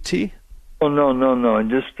CVT? Oh, no.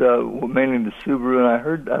 And just mainly the Subaru, and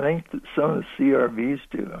I think some of the CR-Vs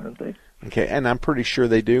do, aren't they? Okay, and I'm pretty sure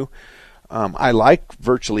they do. I like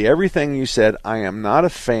virtually everything you said. I am not a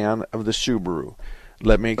fan of the Subaru.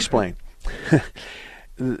 Let me explain.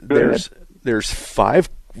 There's 5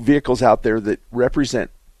 vehicles out there that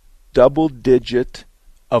represent double-digit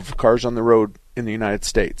of cars on the road in the United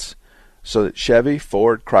States. So that Chevy,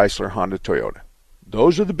 Ford, Chrysler, Honda, Toyota.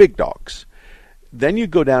 Those are the big dogs. Then you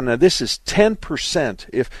go down, now this is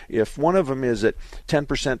 10%, if one of them is at 10%,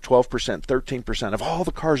 12%, 13% of all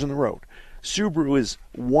the cars on the road. Subaru is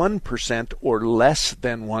 1% or less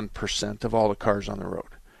than 1% of all the cars on the road.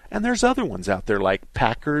 And there's other ones out there like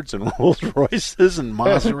Packards and Rolls Royces and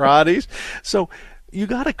Maseratis. So you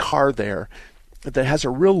got a car there that has a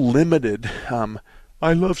real limited,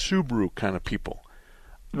 I love Subaru kind of people.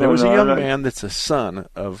 There was a young man that's a son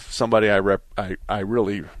of somebody I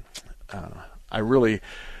really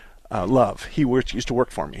love. He used to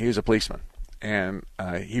work for me. He was a policeman, and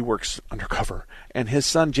he works undercover. And his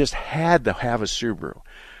son just had to have a Subaru.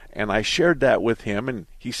 And I shared that with him, and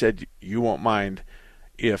he said, "You won't mind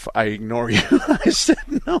if I ignore you?" I said,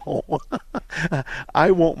 "No,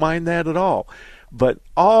 I won't mind that at all." But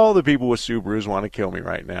all the people with Subarus want to kill me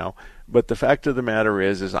right now. But the fact of the matter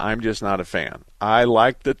is I'm just not a fan. I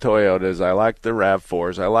like the Toyotas, I like the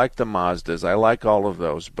RAV4s, I like the Mazdas, I like all of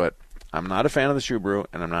those, but I'm not a fan of the Subaru,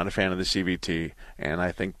 and I'm not a fan of the CVT, and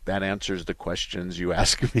I think that answers the questions you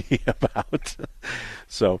ask me about.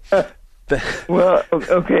 So, well,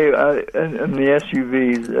 okay, and the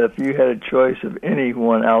SUVs, if you had a choice of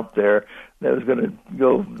anyone out there that was going to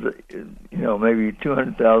go, maybe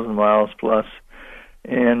 200,000 miles plus,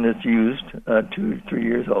 and it's used 2-3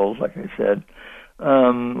 years old, like I said,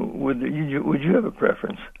 would you have a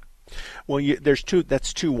preference? Well, there's two.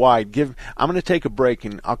 That's too wide. I'm going to take a break,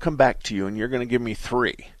 and I'll come back to you, and you're going to give me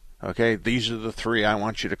three. Okay, these are the three I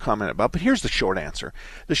want you to comment about. But here's the short answer.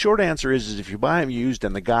 The short answer is if you buy them used,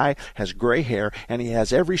 and the guy has gray hair, and he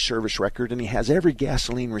has every service record, and he has every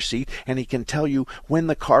gasoline receipt, and he can tell you when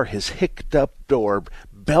the car has hicked up or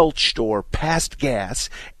belched or passed gas,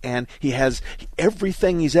 and he has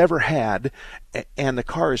everything he's ever had, and the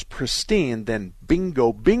car is pristine, then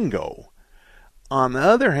bingo, bingo. On the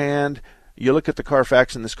other hand, you look at the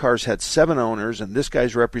Carfax, and this car's had 7 owners, and this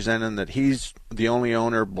guy's representing that he's the only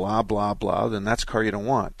owner, blah, blah, blah, then that's a car you don't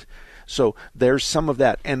want. So there's some of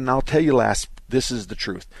that. And I'll tell you this is the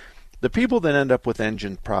truth. The people that end up with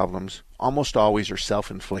engine problems almost always are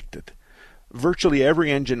self-inflicted. Virtually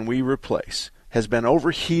every engine we replace has been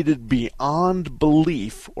overheated beyond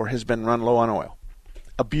belief or has been run low on oil.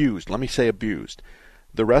 Abused. Let me say abused.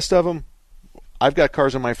 The rest of them, I've got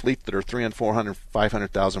cars in my fleet that are 300, 400,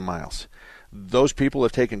 500,000 miles. Those people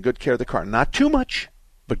have taken good care of the car. Not too much,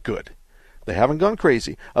 but good. They haven't gone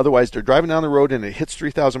crazy. Otherwise, they're driving down the road and it hits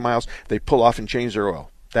 3,000 miles. They pull off and change their oil.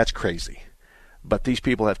 That's crazy. But these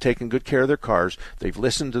people have taken good care of their cars. They've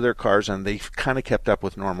listened to their cars, and they've kind of kept up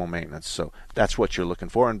with normal maintenance. So that's what you're looking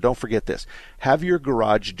for. And don't forget this. Have your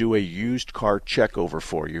garage do a used car check over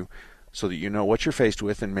for you so that you know what you're faced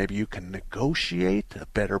with, and maybe you can negotiate a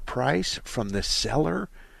better price from the seller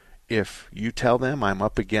if you tell them I'm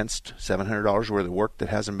up against $700 worth of work that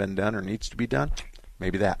hasn't been done or needs to be done.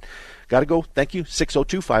 Maybe that. Got to go. Thank you.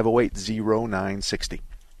 602-508-0960.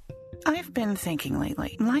 I've been thinking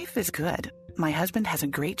lately. Life is good. My husband has a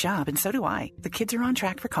great job, and so do I. The kids are on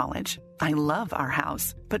track for college. I love our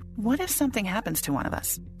house. But what if something happens to one of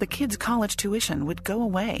us? The kids' college tuition would go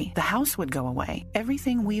away. The house would go away.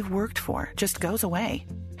 Everything we've worked for just goes away.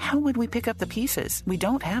 How would we pick up the pieces? We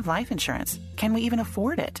don't have life insurance. Can we even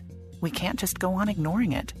afford it? We can't just go on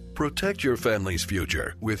ignoring it. Protect your family's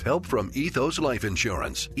future with help from Ethos Life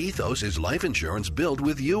Insurance. Ethos is life insurance built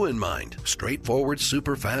with you in mind. Straightforward,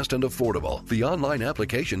 super fast, and affordable. The online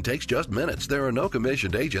application takes just minutes. There are no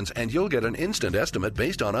commissioned agents, and you'll get an instant estimate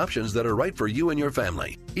based on options that are right for you and your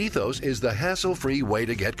family. Ethos is the hassle-free way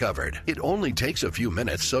to get covered. It only takes a few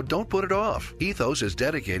minutes, so don't put it off. Ethos is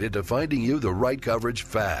dedicated to finding you the right coverage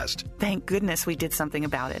fast. Thank goodness we did something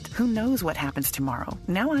about it. Who knows what happens tomorrow?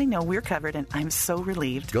 Now I know we're covered, and I'm so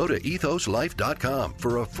relieved. Go to ethoslife.com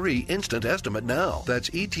for a free instant estimate now. That's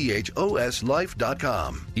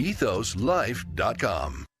ethoslife.com.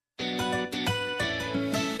 ethoslife.com.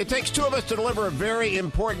 It takes two of us to deliver a very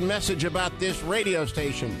important message about this radio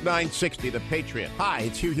station, 960 The Patriot. Hi,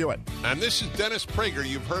 it's Hugh Hewitt. And this is Dennis Prager.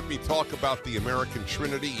 You've heard me talk about the American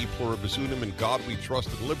Trinity, E Pluribus Unum, and God We Trust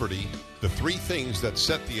and Liberty, the three things that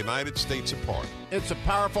set the United States apart. It's a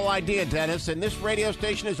powerful idea, Dennis, and this radio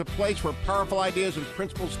station is a place where powerful ideas and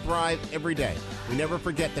principles thrive every day. We never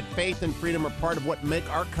forget that faith and freedom are part of what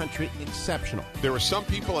make our country exceptional. There are some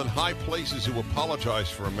people in high places who apologize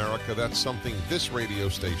for America. That's something this radio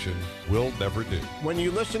station will never do. When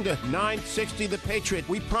you listen to 960 The Patriot,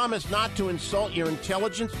 we promise not to insult your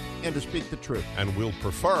intelligence and to speak the truth. And we'll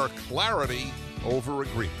prefer clarity over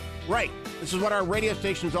agreement. Right. This is what our radio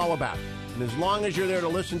station's all about. And as long as you're there to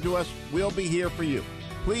listen to us, we'll be here for you.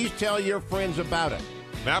 Please tell your friends about it.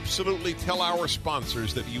 Absolutely tell our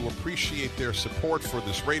sponsors that you appreciate their support for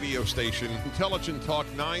this radio station, Intelligent Talk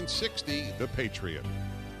 960, The Patriot.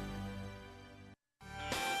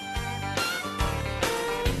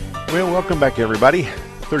 Well, welcome back, everybody.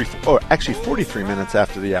 43 minutes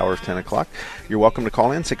after the hour of 10 o'clock. You're welcome to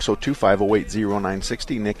call in,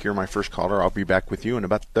 602-508-0960. Nick, you're my first caller. I'll be back with you in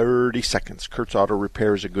about 30 seconds. Kurt's Auto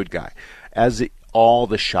Repair is a good guy, as all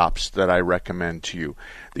the shops that I recommend to you.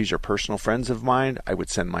 These are personal friends of mine. I would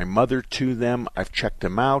send my mother to them. I've checked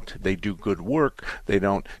them out. They do good work. They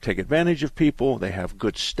don't take advantage of people. They have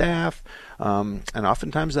good staff. And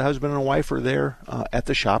oftentimes the husband and wife are there at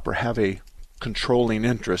the shop or have a controlling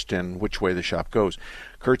interest in which way the shop goes.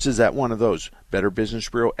 Kurt's is at one of those. Better Business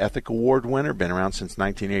Bureau Ethic Award winner, been around since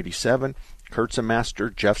 1987. Kurt's a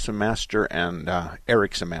master, Jeff's a master, and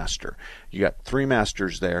Eric's a master. You got 3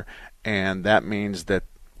 masters there, and that means that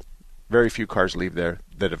very few cars leave there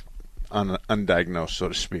that have undiagnosed, so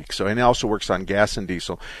to speak. So, and he also works on gas and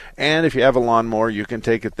diesel. And if you have a lawnmower, you can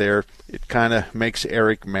take it there. It kind of makes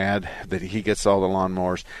Eric mad that he gets all the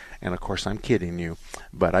lawnmowers. And, of course, I'm kidding you,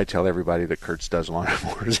 but I tell everybody that Kurt's does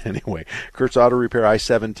lawnmowers anyway. Kurt's Auto Repair,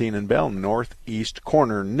 I-17 in Bell, northeast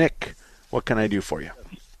corner. Nick, what can I do for you?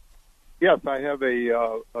 Yes, I have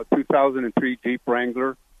a 2003 Jeep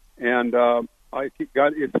Wrangler, and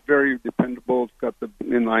it's very dependable. It's got the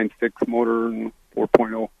inline 6 motor and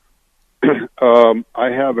 4.0. I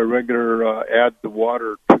have a regular add the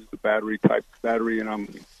water to the type battery, and I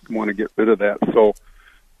want to get rid of that. So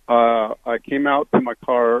I came out to my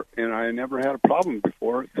car, and I never had a problem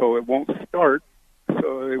before, so it won't start.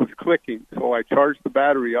 So it was clicking. So I charged the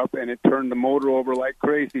battery up, and it turned the motor over like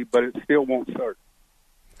crazy, but it still won't start.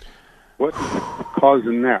 What's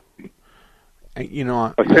causing that? You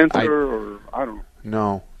know, a sensor, or I don't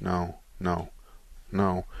know. No.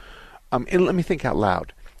 And let me think out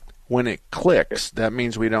loud. When it clicks, that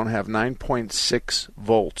means we don't have 9.6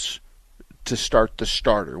 volts to start the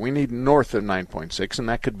starter. We need north of 9.6, and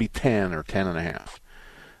that could be 10 or 10.5.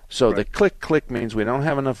 So the click means we don't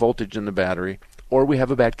have enough voltage in the battery, or we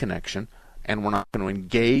have a bad connection, and we're not going to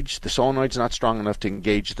engage. The solenoid's not strong enough to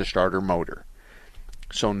engage the starter motor.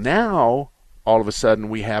 So now, all of a sudden,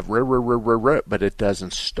 we have but it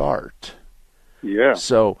doesn't start. Yeah.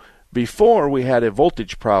 So before we had a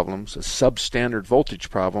voltage problem, a substandard voltage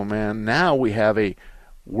problem, and now we have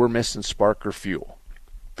we're missing spark or fuel.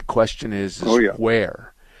 The question is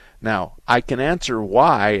where? Now, I can answer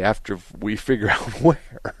why after we figure out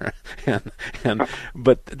where,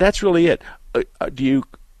 but that's really it. Do you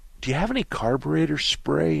have any carburetor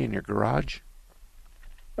spray in your garage?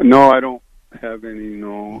 No, I don't have any.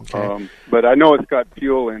 No, okay. But I know it's got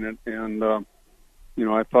fuel in it, and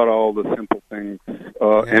I thought all the simple things.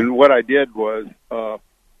 And what I did was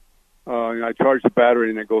I charged the battery,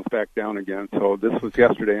 and it goes back down again. So this was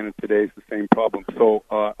yesterday, and today's the same problem. So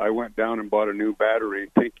I went down and bought a new battery,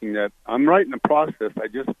 thinking that I'm right in the process. I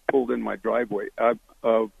just pulled in my driveway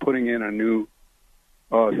of putting in a new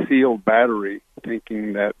sealed battery,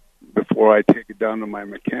 thinking that before I take it down to my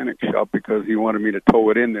mechanic shop, because he wanted me to tow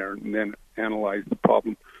it in there and then analyze the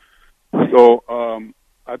problem. So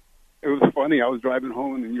it was funny. I was driving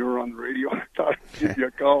home, and you were on the radio. I thought I'd give you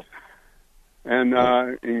a call and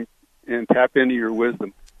tap into your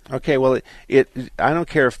wisdom. Okay, well, I don't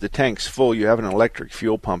care if the tank's full. You have an electric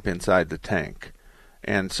fuel pump inside the tank.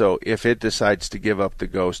 And so if it decides to give up the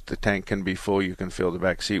ghost, the tank can be full. You can fill the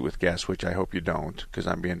back seat with gas, which I hope you don't, because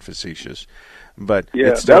I'm being facetious. But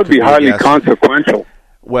yeah, that would be highly consequential.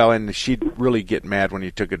 Well, and she'd really get mad when you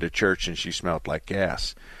took her to church and she smelled like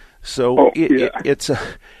gas. So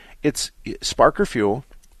it's spark or fuel.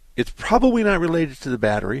 It's probably not related to the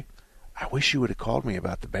battery. I wish you would have called me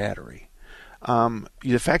about the battery.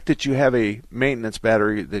 The fact that you have a maintenance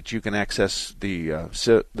battery that you can access the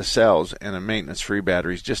cells and a maintenance-free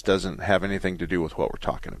batteries just doesn't have anything to do with what we're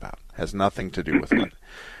talking about. Has nothing to do with it.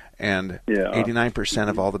 And 89%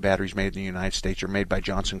 of all the batteries made in the United States are made by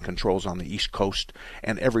Johnson Controls on the East Coast.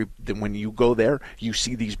 And when you go there, you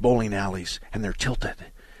see these bowling alleys, and they're tilted.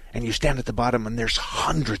 And you stand at the bottom, and there's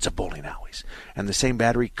hundreds of bowling alleys. And the same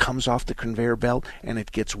battery comes off the conveyor belt, and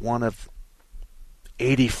it gets one of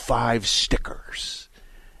 85 stickers.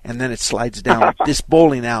 And then it slides down this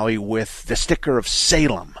bowling alley with the sticker of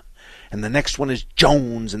Salem. And the next one is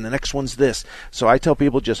Jones, and the next one's this. So I tell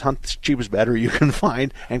people, just hunt the cheapest battery you can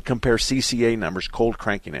find and compare CCA numbers, cold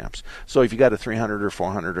cranking amps. So if you got a 300 or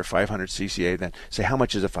 400 or 500 CCA, then say, how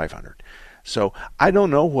much is a 500? So I don't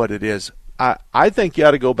know what it is. I think you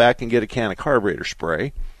ought to go back and get a can of carburetor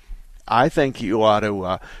spray. I think you ought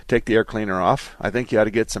to take the air cleaner off. I think you ought to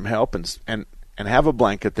get some help and and have a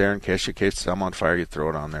blanket there in case I'm on fire, you throw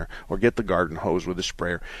it on there, or get the garden hose with a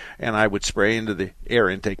sprayer, and I would spray into the air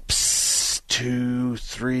intake, psst, 2,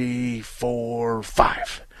 3, 4,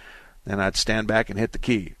 5. Then I'd stand back and hit the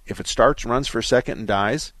key. If it starts, runs for a second, and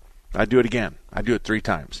dies, I'd do it again. I'd do it 3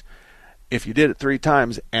 times. If you did it 3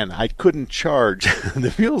 times and I couldn't charge the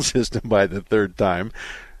fuel system by the 3rd time,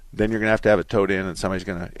 then you're going to have it towed in, and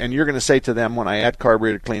and you're going to say to them, when I add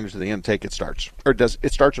carburetor cleaner to the intake, it starts. Or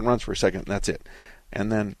it starts and runs for a second, and that's it.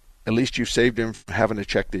 And then at least you've saved him from having to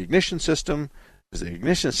check the ignition system. Because the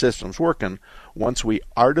ignition system's working once we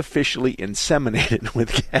artificially inseminate it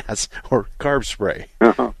with gas or carb spray.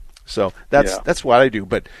 So that's what I do.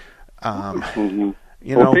 But, you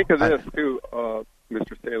know. Think of this, too,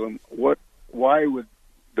 Mr. Salem. Why would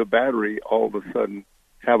the battery all of a sudden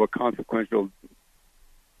have a consequential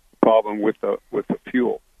problem with the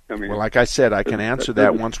fuel? I mean, well, like I said, I can answer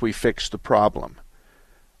that once we fix the problem.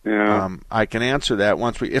 Yeah. I can answer that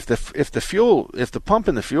once if the pump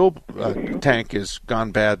in the fuel tank is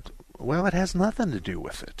gone bad, well, it has nothing to do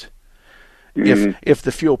with it. Mm-hmm. If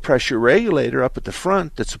the fuel pressure regulator up at the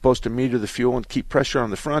front that's supposed to meter the fuel and keep pressure on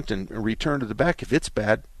the front and return to the back, if it's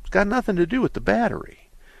bad, it's got nothing to do with the battery.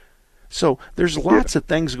 So there's lots of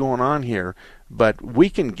things going on here, but we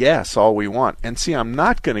can guess all we want. And see, I'm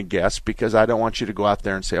not going to guess because I don't want you to go out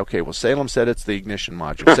there and say, okay, well, Salem said it's the ignition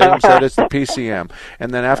module. Salem said it's the PCM.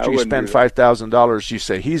 And then after you spend $5,000, you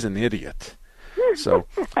say, he's an idiot. So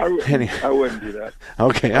I wouldn't do that.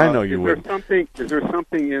 Okay, I know you wouldn't. Is there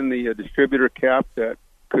something in the distributor cap that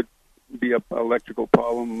could be an electrical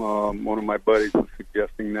problem? One of my buddies was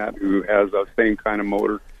suggesting that, who has the same kind of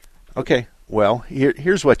motor. Okay. Well,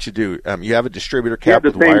 here's what you do. You have a distributor cap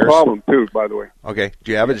with wires. You have the same problem, too, by the way. Okay.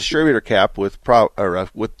 Do you have a distributor cap with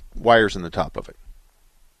with wires in the top of it?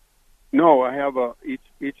 No, I have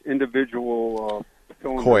each individual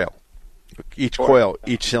cylinder. Coil.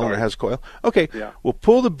 Each cylinder has coil. Okay. Yeah. We'll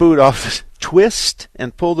pull the boot off, twist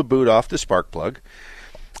and pull the boot off the spark plug,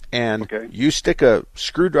 and you stick a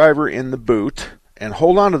screwdriver in the boot and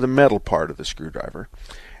hold on to the metal part of the screwdriver.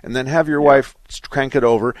 And then have your wife crank it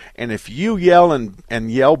over, and if you yell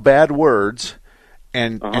and yell bad words,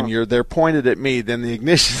 and they're pointed at me, then the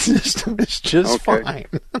ignition system is just fine.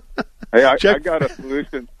 Hey, I got a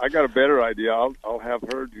solution. I got a better idea. I'll have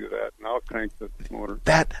her do that, and I'll crank the motor.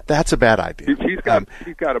 That's a bad idea. She's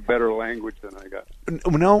got a better language than I got.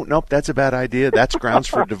 Nope, that's a bad idea. That's grounds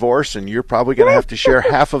for divorce, and you're probably going to have to share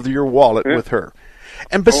half of your wallet with her.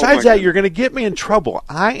 And besides that, you're going to get me in trouble.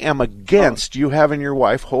 I am against you having your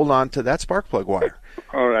wife hold on to that spark plug wire.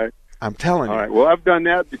 All right. I'm telling you. All right. Well, I've done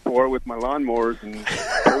that before with my lawnmowers and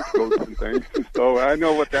goats and things, so I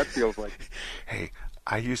know what that feels like. Hey,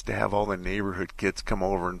 I used to have all the neighborhood kids come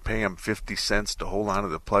over and pay them 50 cents to hold on to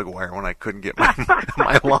the plug wire when I couldn't get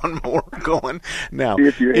my lawnmower going. Now,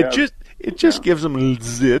 it just gives them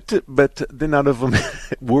zit, but none of them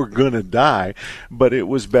were going to die. But it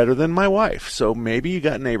was better than my wife. So maybe you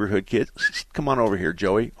got neighborhood kids. Come on over here,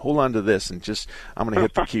 Joey. Hold on to this, and I'm going to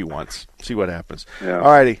hit the key once. See what happens. Yeah.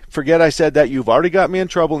 All righty. Forget I said that. You've already got me in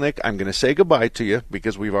trouble, Nick. I'm going to say goodbye to you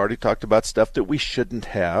because we've already talked about stuff that we shouldn't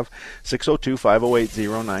have. 602-508-0960.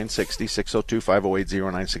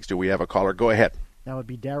 602-508-0960. We have a caller. Go ahead. That would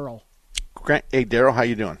be Daryl. Hey, Daryl, how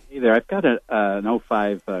you doing? Hey there. I've got an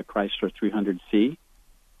 05 Chrysler 300C,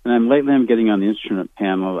 and lately I'm getting on the instrument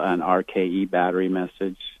panel an RKE battery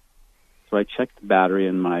message. So I checked the battery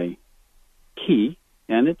in my key,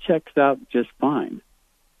 and it checks out just fine.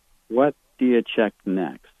 What do you check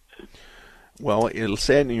next? Well, it'll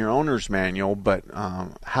say it in your owner's manual, but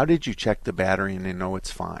how did you check the battery and they know it's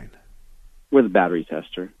fine? With a battery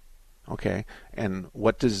tester. Okay. And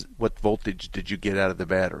what voltage did you get out of the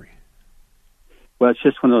battery? Well, it's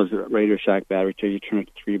just one of those Radio Shack batteries. You turn it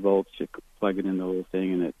to 3 volts, you plug it in the whole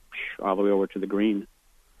thing, and it all the way over to the green.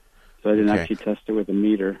 So I didn't actually test it with a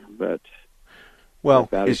meter, but... Well,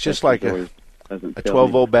 it's just like a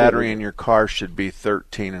 12-volt battery in your car should be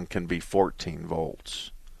 13 and can be 14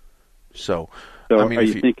 volts. So I mean, are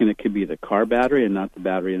you thinking it could be the car battery and not the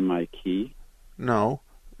battery in my key? No.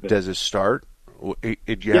 Does it start?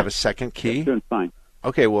 Did you have a second key? It's doing fine.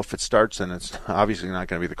 Okay, well, if it starts, then it's obviously not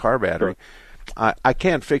going to be the car battery. Sure. I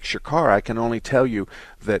can't fix your car. I can only tell you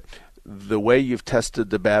that the way you've tested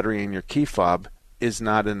the battery in your key fob is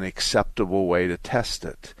not an acceptable way to test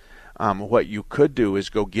it. What you could do is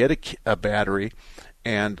go get a battery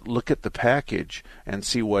and look at the package and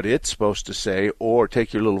see what it's supposed to say, or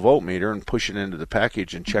take your little voltmeter and push it into the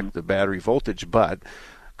package and check the battery voltage. But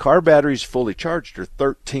car batteries fully charged are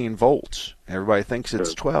 13 volts. Everybody thinks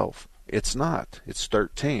it's 12. It's not. It's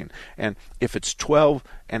 13. And if it's 12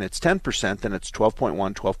 and it's 10%, then it's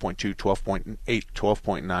 12.1, 12.2, 12.8,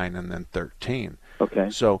 12.9, and then 13. Okay.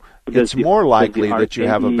 So it's more likely that you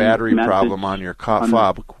have a battery problem on your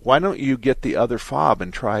fob. Why don't you get the other fob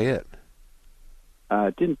and try it?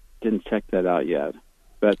 Didn't check that out yet.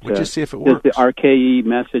 But we'll just see if it works. Does the RKE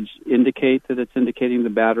message indicate that it's indicating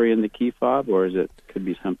the battery in the key fob, or could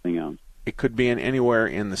be something else? It could be anywhere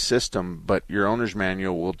in the system, but your owner's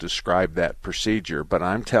manual will describe that procedure. But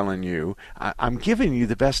I'm telling you, I'm giving you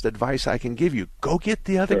the best advice I can give you. Go get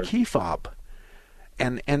the other key fob.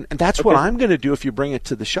 And that's what I'm going to do if you bring it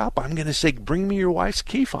to the shop. I'm going to say, bring me your wife's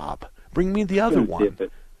key fob. Bring me the other one. See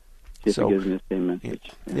if it gives me the same message.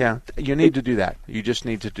 Yeah, you need to do that. You just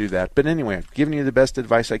need to do that. But anyway, I'm giving you the best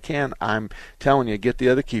advice I can. I'm telling you, get the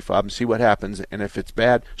other key fob and see what happens. And if it's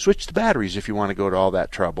bad, switch the batteries if you want to go to all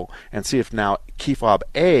that trouble. And see if now key fob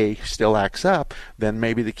A still acts up, then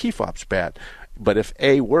maybe the key fob's bad. But if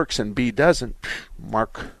A works and B doesn't,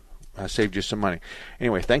 Mark saved you some money.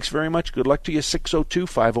 Anyway, thanks very much. Good luck to you.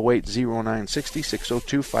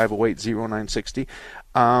 602-508-0960,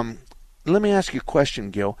 602-508-0960. Let me ask you a question,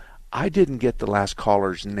 Gil. I didn't get the last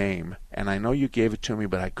caller's name, and I know you gave it to me,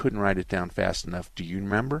 but I couldn't write it down fast enough. Do you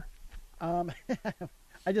remember? I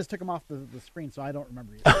just took them off the screen, so I don't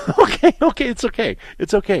remember yet. Okay, it's okay.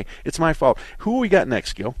 It's my fault. Who we got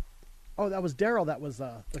next, Gil? Oh, that was Daryl. That was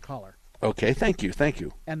the caller. Okay, thank you.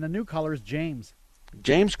 And the new caller is James.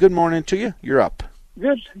 James, good morning to you. You're up.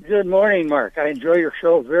 Good morning, Mark. I enjoy your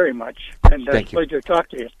show very much, and it's a pleasure to talk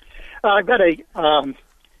to you. I've got a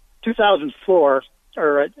 2004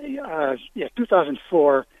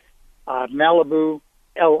 Malibu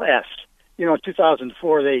LS. You know, in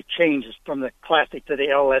 2004 they changed from the Classic to the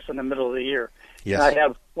LS in the middle of the year. Yes. And I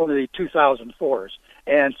have one of the 2004s.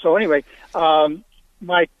 And so anyway,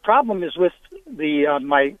 my problem is with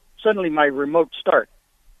the suddenly my remote start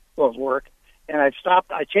won't work, and I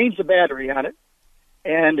changed the battery on it,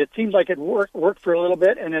 and it seemed like it worked for a little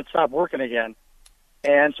bit, and it stopped working again.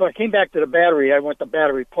 And so I came back to the battery. I went to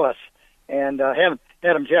Battery Plus, and had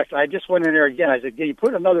them checked. I just went in there again. I said, can you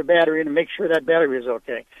put another battery in and make sure that battery is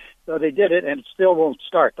okay? So they did it, and it still won't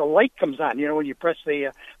start. The light comes on. You know, when you press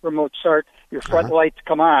the remote start, your front lights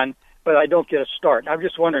come on, but I don't get a start. I'm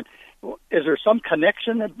just wondering, is there some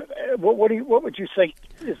connection? What would you think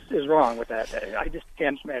is wrong with that? I just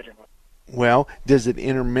can't imagine. Well, does it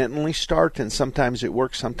intermittently start, and sometimes it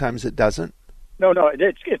works, sometimes it doesn't? No,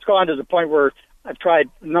 it's gone to the point where I've tried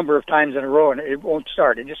a number of times in a row, and it won't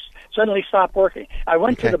start. It just suddenly stopped working. I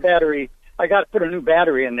went to the battery. I got to put a new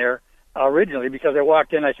battery in there originally because I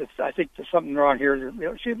walked in. I said, I think there's something wrong here.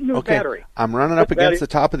 She had a new battery. I'm running up against the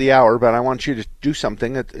top of the hour, but I want you to do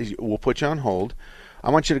something that will put you on hold. I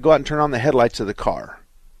want you to go out and turn on the headlights of the car,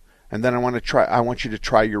 and then I want you to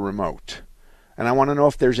try your remote. And I want to know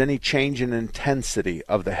if there's any change in intensity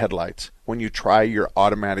of the headlights when you try your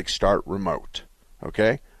automatic start remote.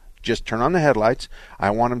 Okay? Just turn on the headlights. I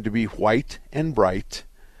want them to be white and bright.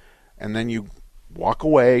 And then you walk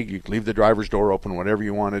away. You leave the driver's door open, whatever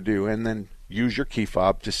you want to do. And then use your key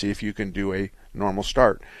fob to see if you can do a normal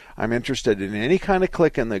start. I'm interested in any kind of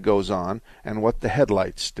clicking that goes on and what the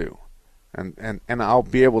headlights do. And I'll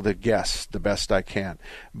be able to guess the best I can.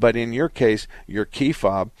 But in your case, your key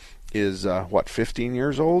fob is 15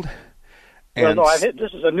 years old? And well, no,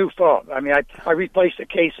 this is a new fob. I mean, I replaced the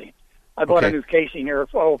casing. I bought a new casing here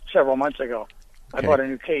several months ago. I bought a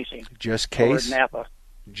new casing. Just case? Napa.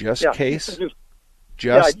 Just case?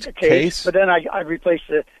 Just case? But then I replaced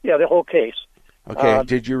the whole case. Okay.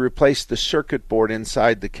 Did you replace the circuit board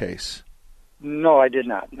inside the case? No, I did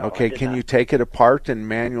not. No, okay. Can you take it apart and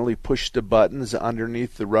manually push the buttons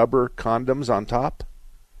underneath the rubber condoms on top?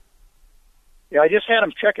 Yeah, I just had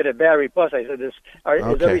them check it at Battery Plus. I said, is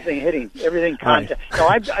everything hitting? Everything contact? No,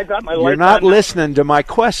 I got my lights on. You're not listening to my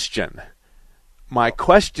question. My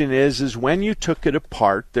question is when you took it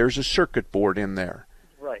apart, there's a circuit board in there.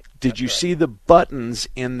 Right. Did you see the buttons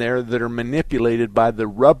in there that are manipulated by the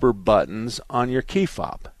rubber buttons on your key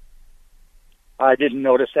fob? I didn't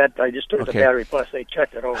notice that. I just took the Battery Plus. They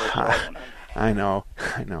checked it over. So I know.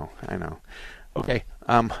 Okay.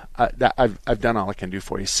 I've done all I can do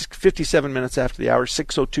for you. 57 minutes after the hour,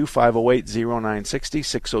 602-508-0960,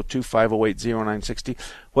 602-508-0960.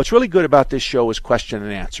 What's really good about this show is question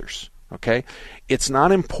and answers, okay? It's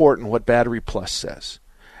not important what Battery Plus says.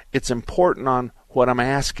 It's important on what I'm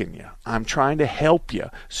asking you. I'm trying to help you.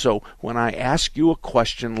 So when I ask you a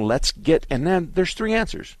question, and then there's 3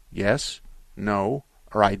 answers. Yes, no,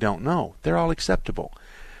 or I don't know. They're all acceptable.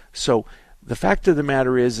 So the fact of the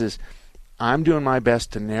matter is I'm doing my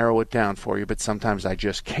best to narrow it down for you, but sometimes I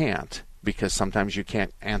just can't. because sometimes you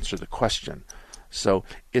can't answer the question. So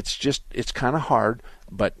it's kind of hard,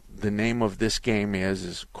 but the name of this game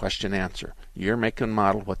is question answer. Year, make, and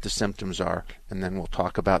model, what the symptoms are, and then we'll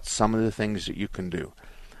talk about some of the things that you can do.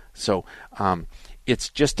 So it's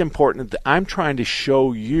just important that I'm trying to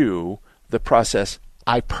show you the process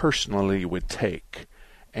I personally would take.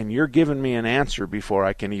 And you're giving me an answer before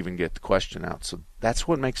I can even get the question out. So that's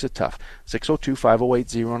what makes it tough.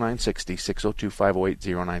 602-508-0960,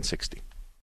 602-508-0960.